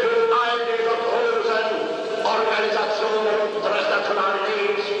 Auflösung all dieser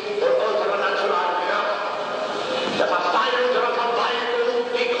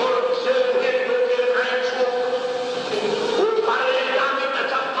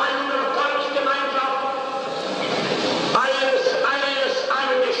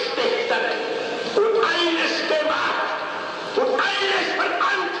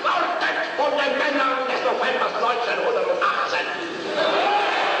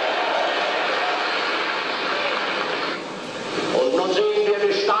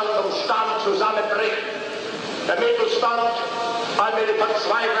Zustand, allmählich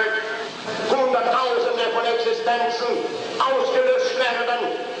verzweifelt, Hunderttausende von Existenzen ausgelöscht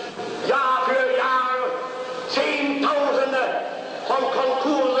werden, Jahr für Jahr, Zehntausende von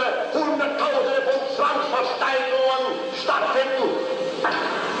Konkurse, Hunderttausende von Zwangsversteigerungen stattfinden.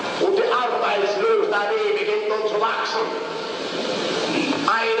 Und die Arbeitslosenarmee beginnt nun zu wachsen. 1,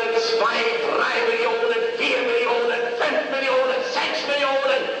 2, 3 Millionen, 4 Millionen, 5 Millionen, 6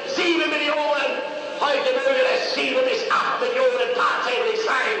 Millionen, 7 Millionen. Heute mögen es 7 bis 8 Millionen tatsächlich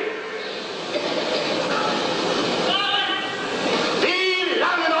sein. Wie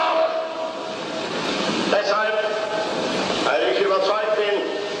lange noch? Deshalb, weil ich überzeugt bin,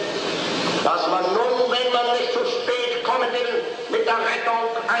 dass man nun, wenn man nicht zu spät kommen will, mit der Rettung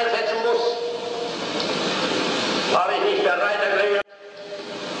einsetzen muss, habe ich mich bereit erklärt,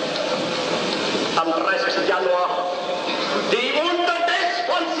 am 30. Januar die unterdessen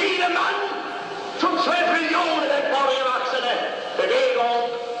von 7 Mann zu 12 Millionen emporgewachsene Bewegung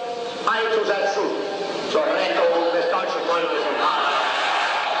einzusetzen zur Rettung des deutschen Volkes und Adels.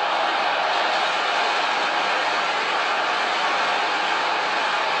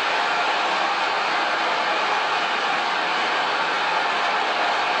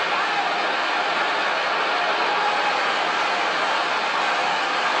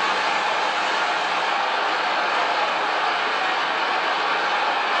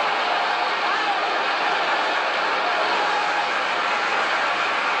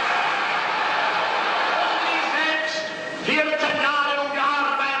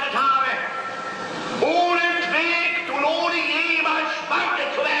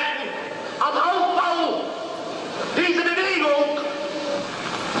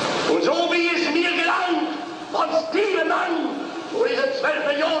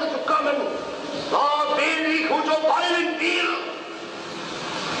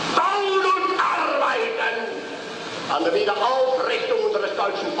 An der Wiederaufrichtung unseres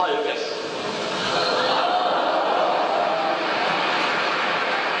deutschen Volkes.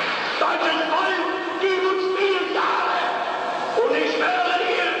 Deutsches Volk, gib uns 4 Jahre und ich schwöre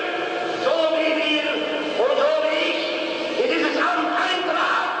dir, so wie wir und so wie ich in dieses Amt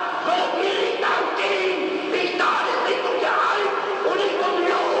eintrat, so will ich dann gehen. Ich tat es nicht um Gehalt und nicht um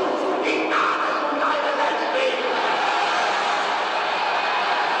Lohn, ich tat es um deine Selbstwillen.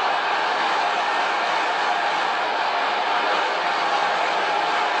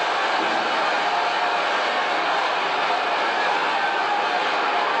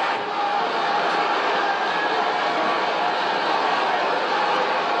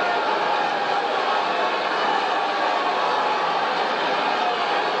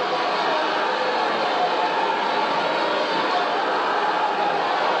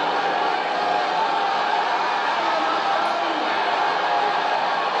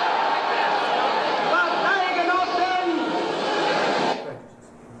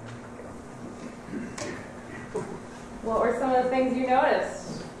 What were some of the things you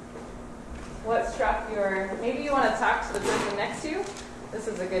noticed? What struck your, maybe you want to talk to the person next to you? This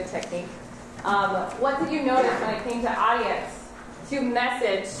is a good technique. What did you notice when it came to audience, to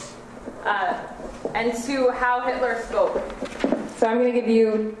message, and to how Hitler spoke? So I'm going to give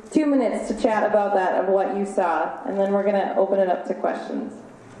you 2 minutes to chat about that, of what you saw, and then we're going to open it up to questions.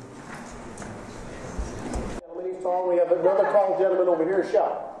 He's tall. We have another tall gentleman over here,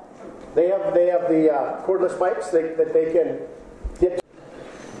 Shell. They have the cordless pipes that they can get.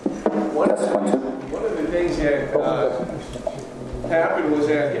 One of the things that happened was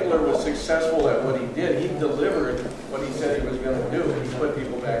that Hitler was successful at what he did. He delivered what he said he was going to do. He put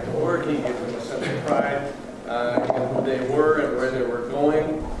people back to work. He gave them a sense of pride in who they were and where they were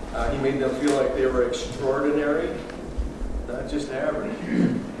going. He made them feel like they were extraordinary, not just average.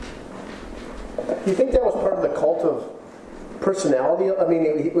 Do you think that was part of the cult of personality? I mean,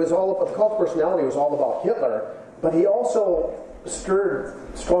 it was all about, the cult of personality was all about Hitler, but he also stirred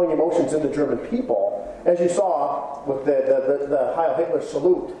strong emotions in the German people, as you saw with the Heil Hitler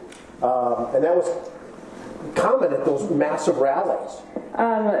salute, and that was common at those massive rallies.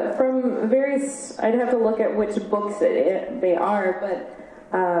 From various, I'd have to look at which books they are, but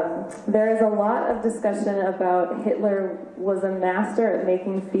there is a lot of discussion about Hitler was a master at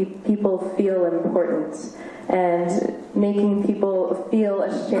making people feel important and making people feel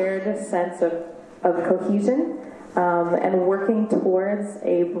a shared sense of cohesion and working towards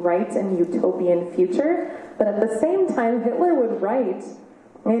a bright and utopian future. But at the same time, Hitler would write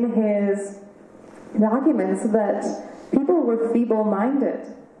in his documents that people were feeble-minded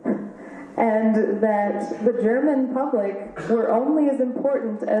and that the German public were only as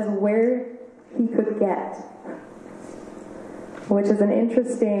important as where he could get, which is an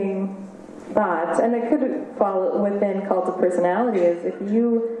interesting thought, and it could fall within cult of personality, is if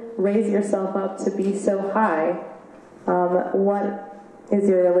you raise yourself up to be so high, what is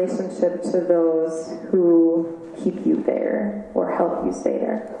your relationship to those who keep you there or help you stay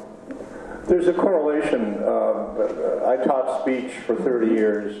there? There's a correlation. I taught speech for 30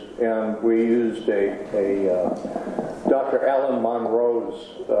 years, and we used Dr. Alan Monroe's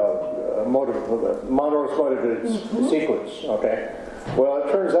motivated sequence. Okay. Well,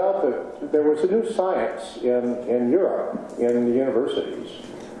 it turns out that there was a new science in Europe, in the universities,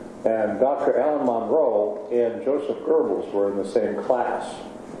 and Dr. Alan Monroe and Joseph Goebbels were in the same class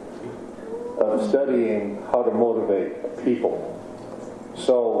of studying how to motivate people.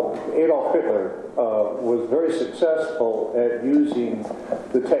 So Adolf Hitler was very successful at using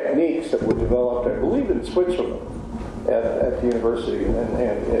the techniques that were developed, I believe, in Switzerland at the university, and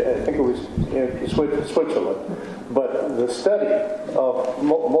I think it was in Switzerland. But the study of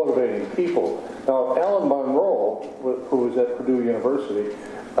motivating people. Now, Alan Monroe, who was at Purdue University,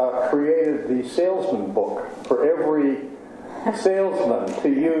 created the salesman book for every salesman to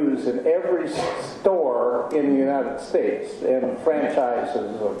use in every store in the United States, and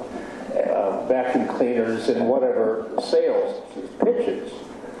franchises of vacuum cleaners and whatever sales pitches.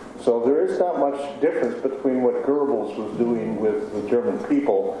 So there is not much difference between what Goebbels was doing with the German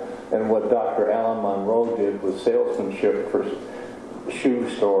people and what Dr. Alan Monroe did with salesmanship for shoe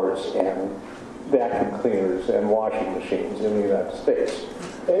stores and vacuum cleaners and washing machines in the United States.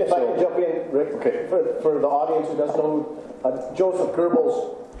 And if I can jump in, Rick, okay, for the audience who doesn't know who Joseph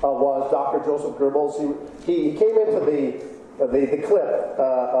Goebbels was, Dr. Joseph Goebbels, he came into the clip.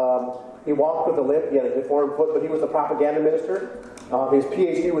 He walked with a limp. He had a deformed foot, but he was a propaganda minister. His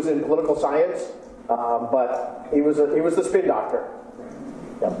PhD was in political science, but he was the spin doctor.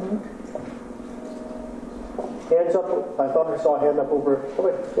 Yep. Hands up. I thought I saw a hand up over. Oh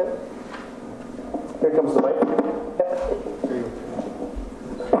wait, yeah. Here comes the mic.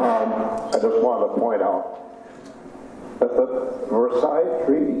 I just want to point out that the Versailles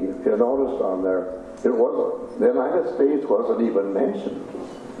Treaty, if you notice on there, the United States wasn't even mentioned.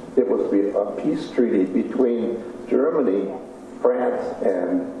 It was a peace treaty between Germany, France,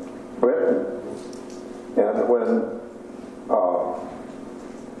 and Britain. And when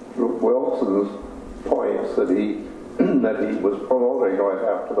Wilson's points that he was promoting right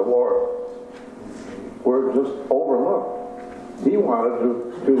after the war were just overlooked. He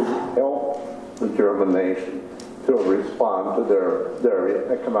wanted to help the German nation to respond to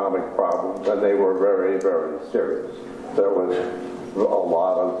their economic problems, and they were very, very serious. There was a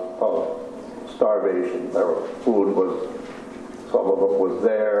lot of starvation. Food was, some of it was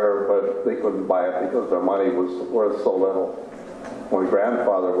there, but they couldn't buy it because their money was worth so little. My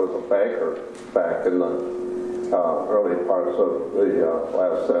grandfather was a banker back in the early parts of the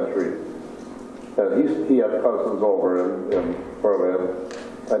last century. And he had cousins over in Berlin,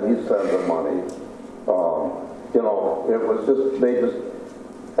 and he sent them money. It was just,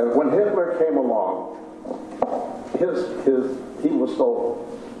 and when Hitler came along, he was so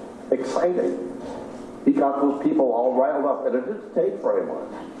exciting. He got those people all riled up, and it didn't take very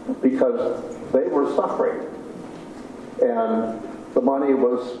much, because they were suffering. And the money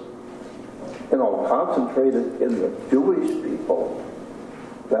was, concentrated in the Jewish people.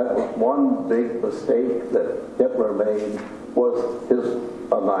 That was one big mistake that Hitler made, was his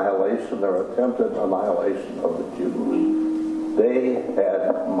annihilation, their attempted annihilation of the Jews. They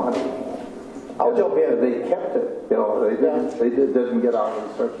had money. I'll jump in. They kept it. They didn't get out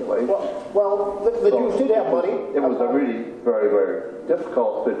of circulation. Well, the Jews did have money. It was a really very, very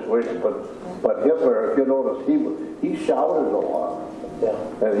difficult situation. But Hitler, if you notice, he shouted a lot. Yeah.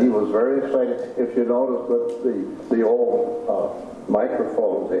 And he was very excited. If you notice that the old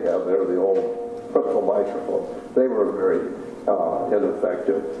microphones they have there, the old crystal microphones, they were very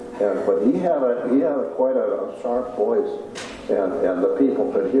ineffective. But he had quite a sharp voice, and the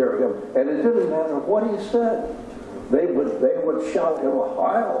people could hear him. And it didn't matter what he said; they would shout him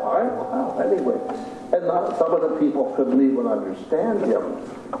Heil, anyway. And some of the people couldn't even understand him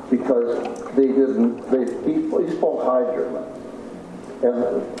because he spoke High German.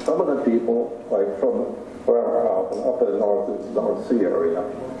 And some of the people, like from up in the North Sea area,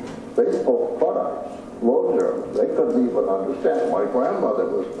 they spoke Flemish, Low German. They couldn't even understand. My grandmother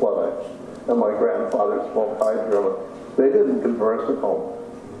was Flemish, and my grandfather spoke High German. They didn't converse at home.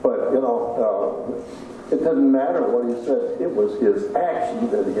 But, it didn't matter what he said. It was his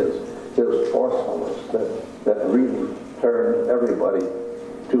action and his forcefulness that really turned everybody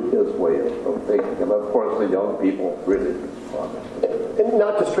to his way of thinking. And of course, the young people really responded. And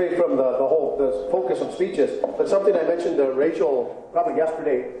not to stray from the focus of speeches, but something I mentioned to Rachel probably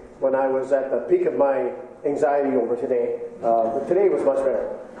yesterday when I was at the peak of my anxiety over today. But today was much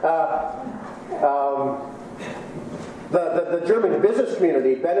better. The German business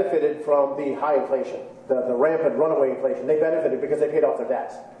community benefited from the high inflation, the rampant runaway inflation. They benefited because they paid off their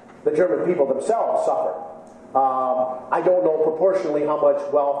debts. The German people themselves suffered. I don't know proportionally how much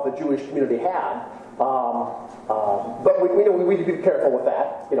wealth the Jewish community had, but we need to be careful with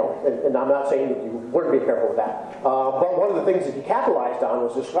that, and I'm not saying that you weren't being careful with that. But one of the things that he capitalized on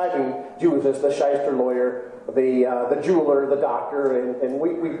was describing Jews as the shyster lawyer, the jeweler, the doctor, and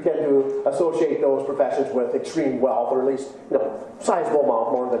we tend to associate those professions with extreme wealth, or at least sizable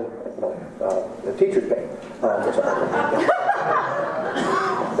amount more than the teachers pay.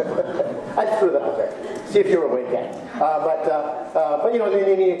 I threw that out there. See if you're awake yet. But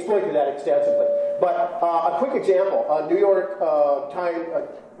he exploited that extensively. But a quick example: a New York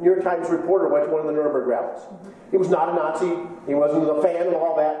Times reporter went to one of the Nuremberg rallies. He was not a Nazi. He wasn't a fan and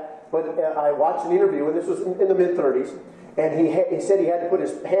all that. But I watched an interview, and this was in the mid-30s, and he said he had to put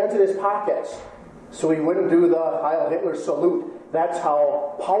his hands in his pockets so he wouldn't do the Heil Hitler salute. That's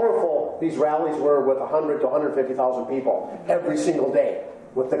how powerful these rallies were, with 100 to 150,000 people every single day,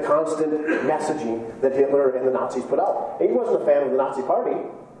 with the constant messaging that Hitler and the Nazis put out. And he wasn't a fan of the Nazi Party,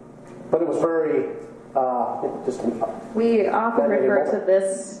 but it was very we often refer to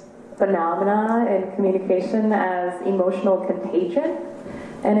this phenomena in communication as emotional contagion.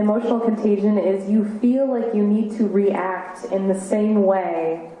 And emotional contagion is you feel like you need to react in the same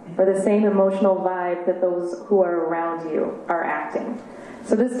way or the same emotional vibe that those who are around you are acting.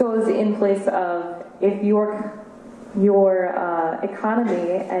 So this goes in place of if your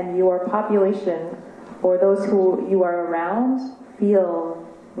economy and your population, or those who you are around, feel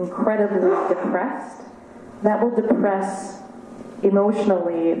incredibly depressed, that will depress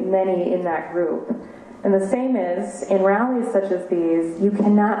emotionally many in that group. And the same is, in rallies such as these, you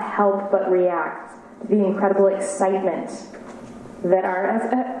cannot help but react to the incredible excitement that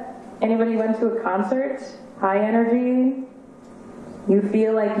anybody went to a concert, high energy, you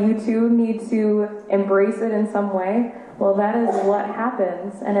feel like you too need to embrace it in some way. Well, that is what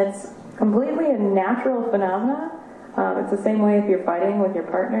happens, and it's completely a natural phenomena. It's the same way if you're fighting with your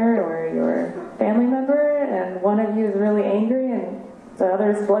partner or your family member, and one of you is really angry and the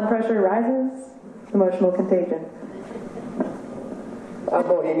other's blood pressure rises. Emotional contagion. I'm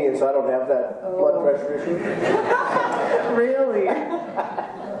Bohemian, so I don't have that blood pressure issue. Really?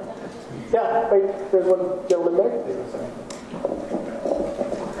 Yeah, wait, there's one gentleman there.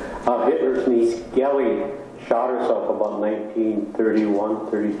 Hitler's niece, Gellie, shot herself about 1931,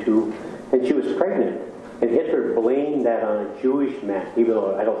 32, and she was pregnant. And Hitler blamed that on a Jewish man, even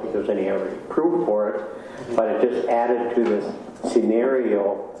though I don't think there's any ever proof for it, but it just added to this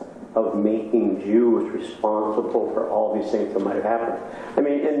scenario of making Jews responsible for all these things that might have happened. I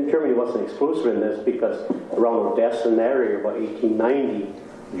mean, and Germany wasn't exclusive in this, because around Odessa in that area, about 1890,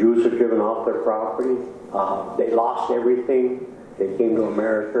 Jews were driven off their property. They lost everything. They came to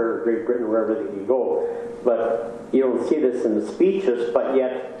America or Great Britain, wherever they could go. But you don't see this in the speeches, but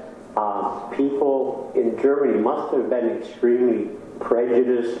yet people in Germany must have been extremely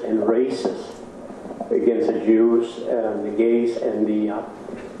prejudiced and racist against the Jews and the gays and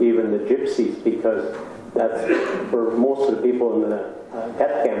even the gypsies, because that's where most of the people in the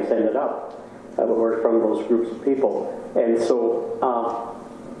death camps ended up, were from those groups of people. And so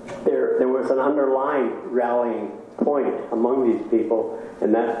there was an underlying rallying point among these people,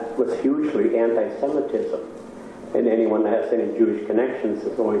 and that was hugely anti-Semitism. And anyone that has any Jewish connections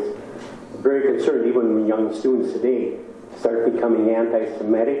is always very concerned, even when young students today start becoming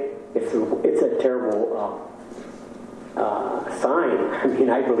anti-Semitic. It's a terrible sign. I mean,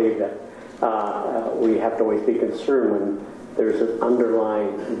 I believe that we have to always be concerned when there's an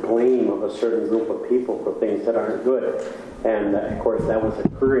underlying blame of a certain group of people for things that aren't good. And of course, that was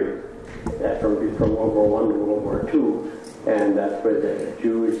occurring from World War I to World War II, and that's where the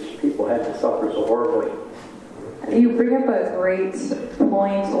Jewish people had to suffer so horribly. You bring up a great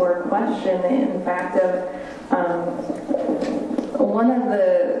point or question, in fact, of one of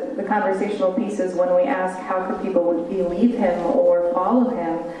the conversational pieces when we ask how could people believe him or follow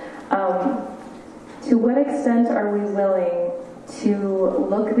him, to what extent are we willing to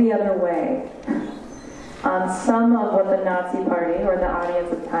look the other way on some of what the Nazi Party, or the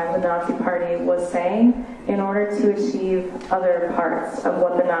audience at the time, the Nazi Party was saying in order to achieve other parts of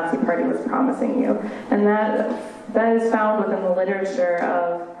what the Nazi Party was promising you. And that is found within the literature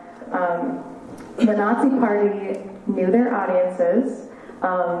of the Nazi Party knew their audiences.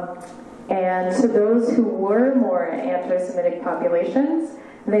 And to those who were more anti-Semitic populations,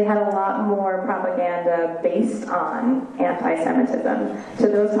 they had a lot more propaganda based on anti-Semitism. To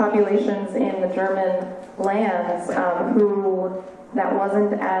those populations in the German lands who that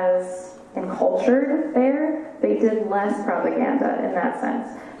wasn't as encultured there, they did less propaganda in that sense.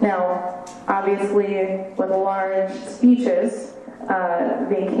 Now, obviously, with large speeches,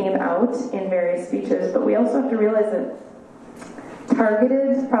 they came out in various speeches, but we also have to realize that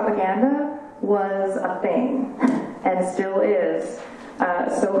targeted propaganda was a thing, and still is.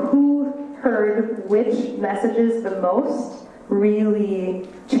 So who heard which messages the most really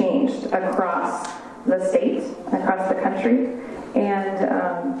changed across the state, across the country,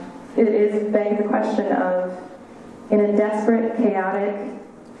 and it is begging the question of, in a desperate, chaotic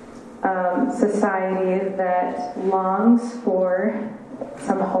society that longs for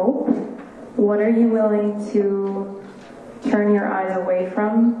some hope, what are you willing to turn your eyes away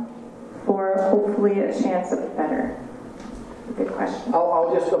from for hopefully a chance of better? Good question.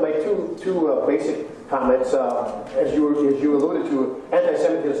 I'll just make two basic comments. As you alluded to,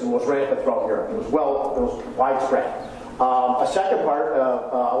 anti-Semitism was rampant throughout Europe. It was widespread. A second part,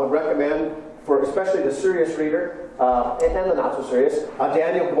 I would recommend for especially the serious reader and the not so serious,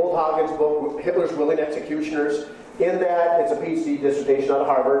 Daniel Goldhagen's book, Hitler's Willing Executioners. In that, it's a PhD dissertation out of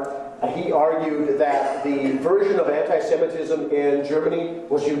Harvard. He argued that the version of anti-Semitism in Germany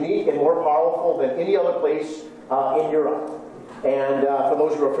was unique and more powerful than any other place in Europe. And for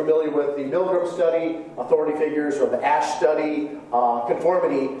those who are familiar with the Milgram study, authority figures, or the Ash study,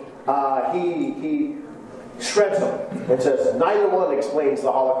 conformity, he shreds them and says neither one explains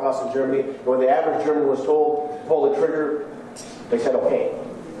the Holocaust in Germany. And when the average German was told to pull the trigger, they said okay.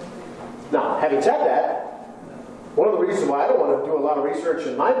 Now, having said that, one of the reasons why I don't want to do a lot of research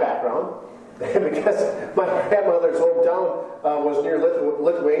in my background, because my grandmother's hometown was near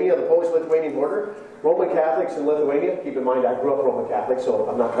Lithuania, the Polish-Lithuanian border. Roman Catholics in Lithuania, keep in mind I grew up Roman Catholic, so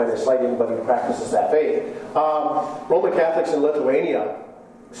I'm not trying to slight anybody who practices that faith. Roman Catholics in Lithuania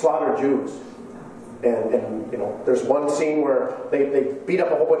slaughtered Jews. And you know, there's one scene where they beat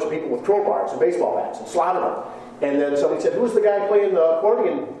up a whole bunch of people with crowbars and baseball bats and slaughtered them. And then somebody said, who's the guy playing the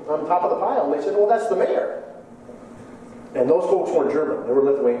accordion on top of the pile? And they said, well, that's the mayor. And those folks weren't German, they were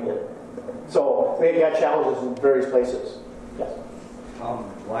Lithuanian. So they had challenges in various places. Yes.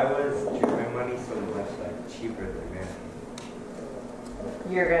 Why was German money so much cheaper than man?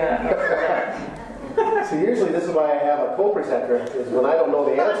 You're gonna answer that. So usually this is why I have a co-presenter, is when I don't know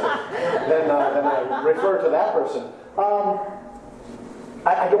the answer, then I refer to that person.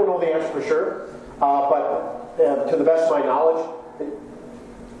 I don't know the answer for sure, but to the best of my knowledge,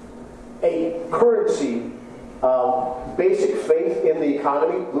 a currency, basic faith in the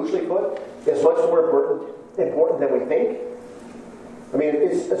economy, loosely put, is much more important than we think. I mean,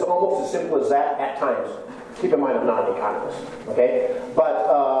 it's almost as simple as that at times. Keep in mind, I'm not an economist, okay? But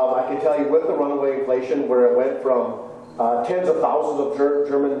I can tell you with the runaway inflation, where it went from tens of thousands of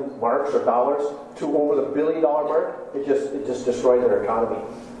German marks or dollars to over the $1 billion mark, it just destroyed their economy.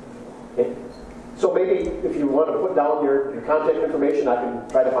 Okay? So maybe if you want to put down your contact information, I can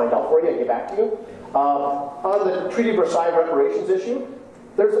try to find out for you and get back to you. On the Treaty of Versailles reparations issue,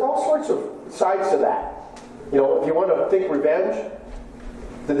 there's all sorts of sides to that. You know, if you want to think revenge,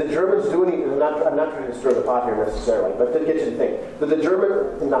 did the Germans do any? I'm not trying to stir the pot here necessarily, but to get you to think. Did the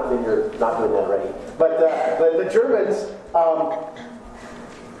Germans? Not that you're not doing that already, but the Germans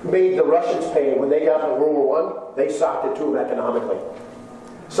made the Russians pay when they got into World War I. They socked it to them economically.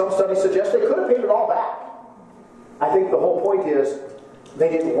 Some studies suggest they could have paid it all back. I think the whole point is they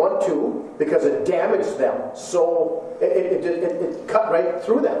didn't want to because it damaged them. So it cut right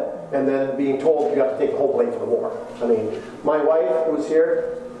through them. And then being told you have to take the whole blame for the war. I mean, my wife, who was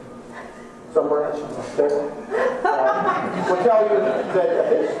here somewhere, there, will tell you that I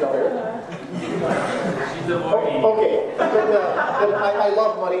think she's still here. She's a lawyer. Okay, but I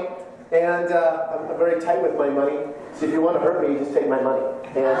love money, and I'm very tight with my money. So if you want to hurt me, just take my money.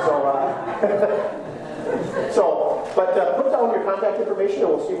 And so, but put down your contact information, and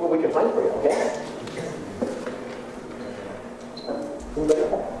we'll see what we can find for you. Okay?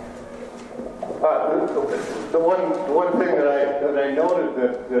 The one thing that I noted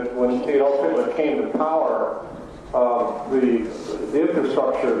that when Hitler came to power, the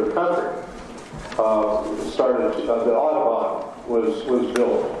infrastructure of the country started. The Autobahn was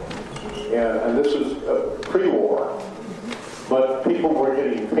built, and this is pre-war. But people were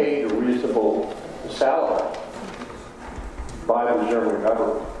getting paid a reasonable salary by the German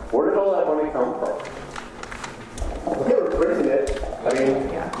government. Where did all that money come from? They were printing it. I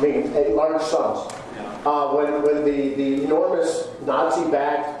mean, large sums. when the enormous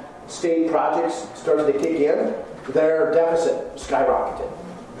Nazi-backed state projects started to kick in, their deficit skyrocketed.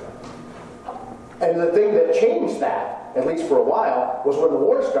 And the thing that changed that, at least for a while, was when the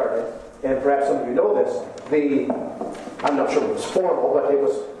war started, and perhaps some of you know this, I'm not sure it was formal, but it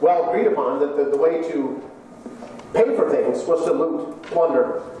was well agreed upon that the way to pay for things was to loot,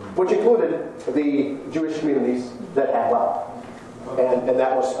 plunder, which included the Jewish communities that had wealth. And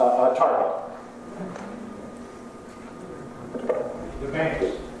that was a target. The banks.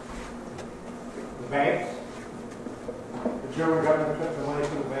 The banks. The German government took the money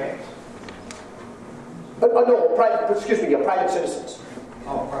from the banks. No, private citizens.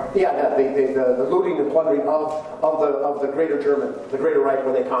 Oh, private. Yeah, the looting and plundering of the Greater German, the Greater Reich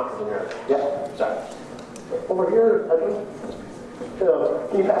when they conquered America. Yeah, sorry. Over here,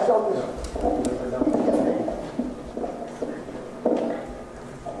 can you pass down this?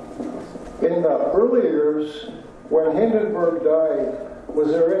 In the early years, when Hindenburg died,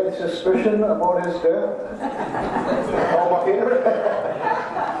 was there any suspicion about his death? Oh, about Hindenburg?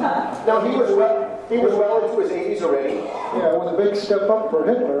 No, he was well into his 80s already. Yeah, it was a big step up for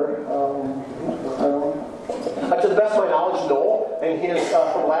Hitler. To the best of my knowledge, no. And his,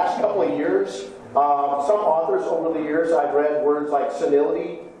 for the last couple of years, some authors over the years, I've read words like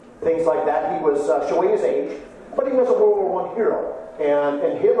senility, things like that. He was showing his age, but he was a World War I hero.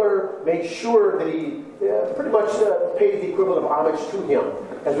 And Hitler made sure that he pretty much paid the equivalent of homage to him,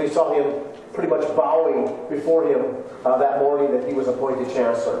 as we saw him pretty much bowing before him that morning that he was appointed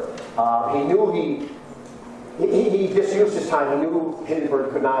chancellor. He knew he disused his time. He knew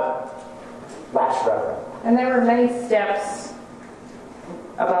Hindenburg could not last forever. And there were many steps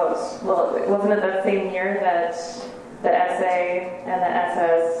about, well, wasn't it that same year that the SA and the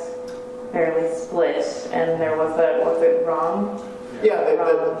SS barely split, and there was it wrong? Yeah,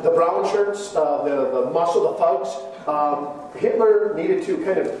 the brown shirts, the muscle, the thugs. Hitler needed to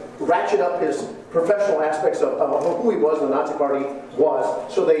kind of ratchet up his professional aspects of who he was in the Nazi Party was,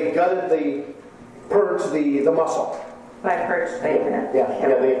 so they gutted purged the muscle. By purged, they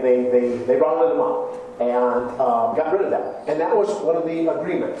rounded them up and got rid of that. And that was one of the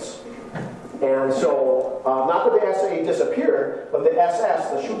agreements. And so, not that the SA disappeared, but the SS,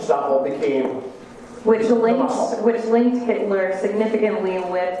 the Schutzstaffel, became which linked Hitler significantly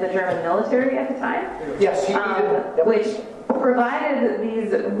with the German military at the time. Yes, he did. Which provided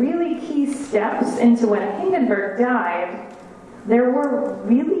these really key steps into when Hindenburg died. There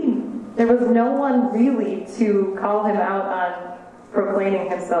was no one really to call him out on proclaiming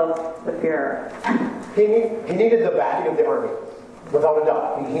himself the Führer. He needed the backing of the army, without a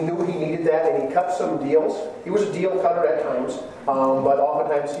doubt. He knew he needed that, and he cut some deals. He was a deal cutter at times, but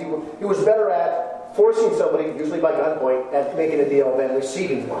oftentimes he was better at forcing somebody, usually by gunpoint, at making a deal than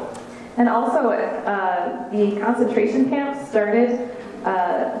receiving one. And also, the concentration camps started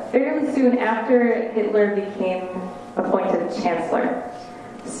fairly soon after Hitler became appointed chancellor.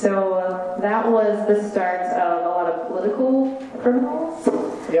 So that was the start of a lot of political criminals.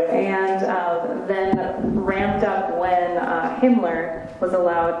 Yep. And then ramped up when Himmler was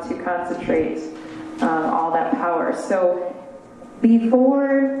allowed to concentrate all that power. So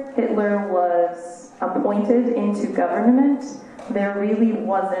before Hitler was appointed into government, there really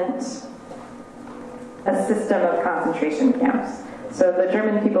wasn't a system of concentration camps. So the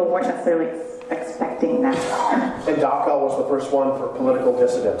German people weren't necessarily expecting that. And Dachau was the first one for political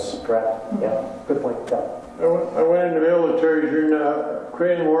dissidents, correct? Yeah, good point. Yeah. I went in the military during the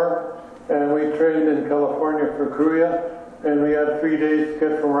Korean War, and we trained in California for Korea, and we had 3 days to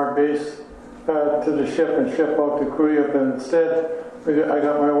get from our base to the ship and ship out to Korea, but instead I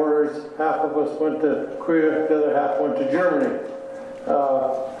got my orders, half of us went to Korea, the other half went to Germany.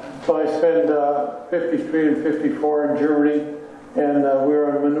 So I spent 53 and 54 in Germany, and we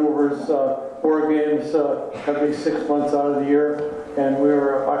were on maneuvers, war games every 6 months out of the year, and we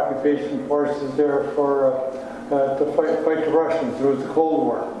were occupation forces there for to fight the Russians. It was the Cold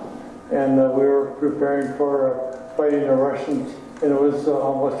War, and we were preparing for fighting the Russians, and it was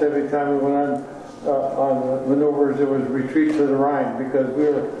almost every time we went on maneuvers, it was retreat to the Rhine, because we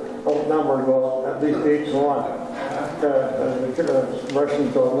were outnumbered, well, at least 8-1. The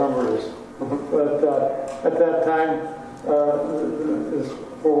Russians outnumbered us. But at that time,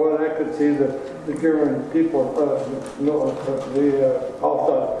 for what I could see, the German people all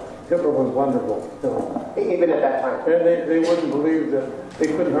thought Hitler was wonderful. Even at that time. And they wouldn't believe that, they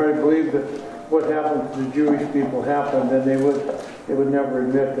couldn't hardly believe that what happened to the Jewish people happened, and they would never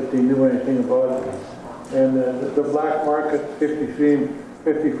admit that they knew anything about it. And the black market, 53 and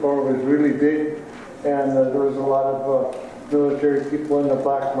 54, was really big, and there was a lot of military people in the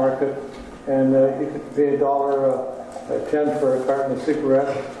black market, and you could pay $1.10 for a carton of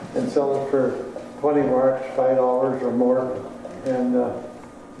cigarettes and sell it for 20 marks, $5 or more. And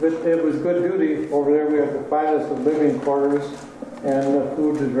it was good duty over there. We had the finest of living quarters, and the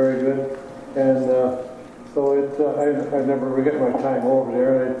food is very good. And so I never forget my time over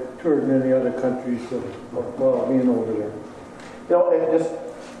there. I toured many other countries while being over there. You know, and just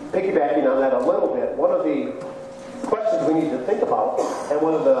piggybacking on that a little bit, one of the questions we need to think about, and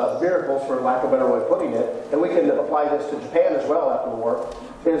one of the miracles, for lack of a better way of putting it, and we can apply this to Japan as well after the war,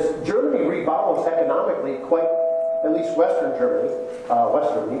 is Germany rebounds economically quite, at least Western Germany,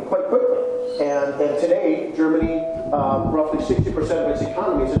 quite quickly. And today, Germany, roughly 60% of its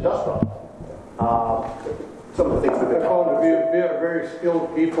economy is industrial. Some of the things we've been talking about. We are very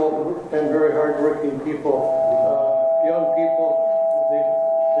skilled people and very hardworking people. Young people, they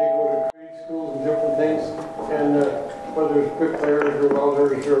go to trade schools and different things, and whether it's bricklayers or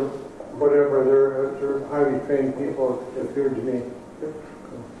welders or whatever, they're highly trained people, it appeared to me.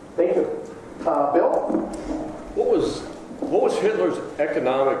 Thank you. Bill? What was Hitler's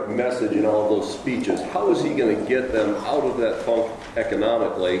economic message in all of those speeches? How was he going to get them out of that funk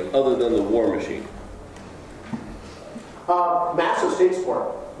economically, other than the war machine? Massive state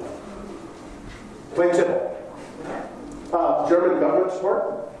support. Plain simple. German government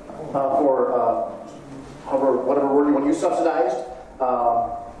support for whatever word you want to use, subsidized.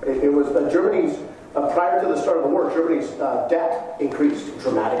 It was Germany's, prior to the start of the war, Germany's debt increased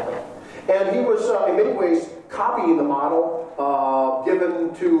dramatically. And he was, in many ways, copying the model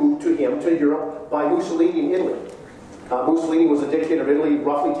given to Europe by Mussolini in Italy. Mussolini was a dictator of Italy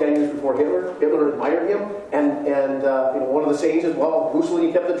roughly 10 years before Hitler. Hitler admired him, and one of the sayings is, well,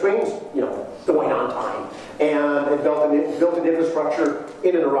 Mussolini kept the trains, going on time, and built an infrastructure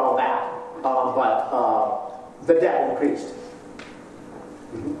in and around that. But the debt increased.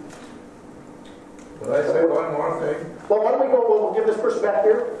 Could I say one more thing? Well, why don't we go? We'll give this person back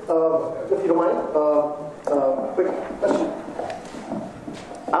here, if you don't mind. Quick question.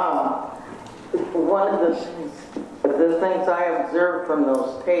 One of the things I observed from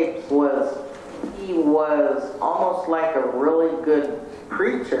those tapes was he was almost like a really good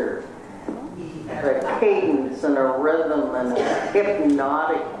preacher. He had a cadence and a rhythm and a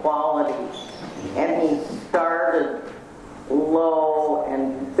hypnotic quality, and he started low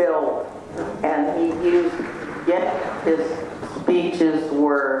and built, and he used his speeches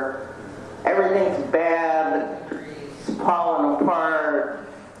were everything's bad, the tree's falling apart,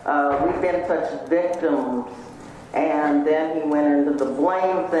 we've been such victims. And then he went into the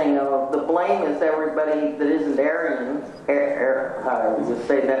blame thing of the blame is everybody that isn't Aryan. How do you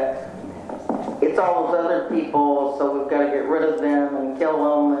say that? It's all those other people, so we've got to get rid of them and kill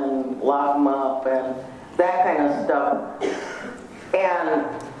them and lock them up and that kind of stuff. And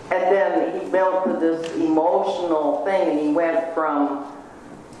then he built to this emotional thing, and he went from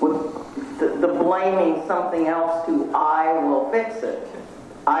the blaming something else to I will fix it.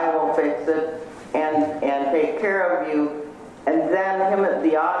 I will fix it. And take care of you. And then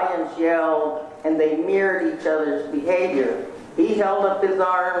the audience yelled, and they mirrored each other's behavior. He held up his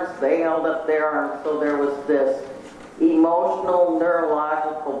arms, they held up their arms, so there was this emotional,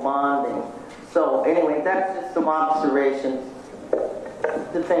 neurological bonding. So anyway, that's just some observations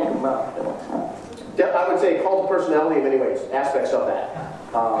to think about. I would say cult of personality in many ways, aspects of that.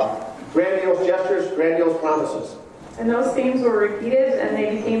 Grandiose gestures, grandiose promises. And those themes were repeated, and they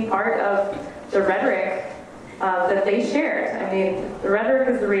became part of the rhetoric that they shared. I mean, the rhetoric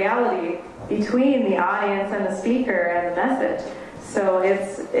is the reality between the audience and the speaker and the message. So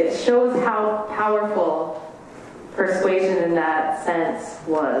it shows how powerful persuasion in that sense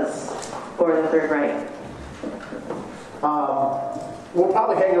was for the Third Reich. We'll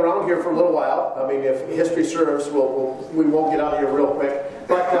probably hang around here for a little while. I mean, if history serves, we won't get out of here real quick.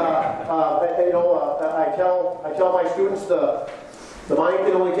 But I tell my students the mind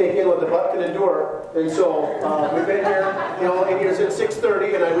can only take in what the butt can endure. And so we've been here, and here's at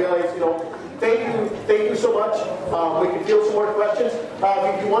 6:30, and I realize, thank you so much. We can field some more questions.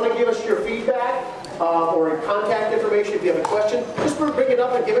 If you want to give us your feedback or contact information, if you have a question, just bring it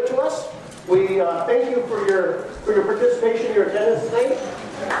up and give it to us. We thank you for your participation, your attendance tonight.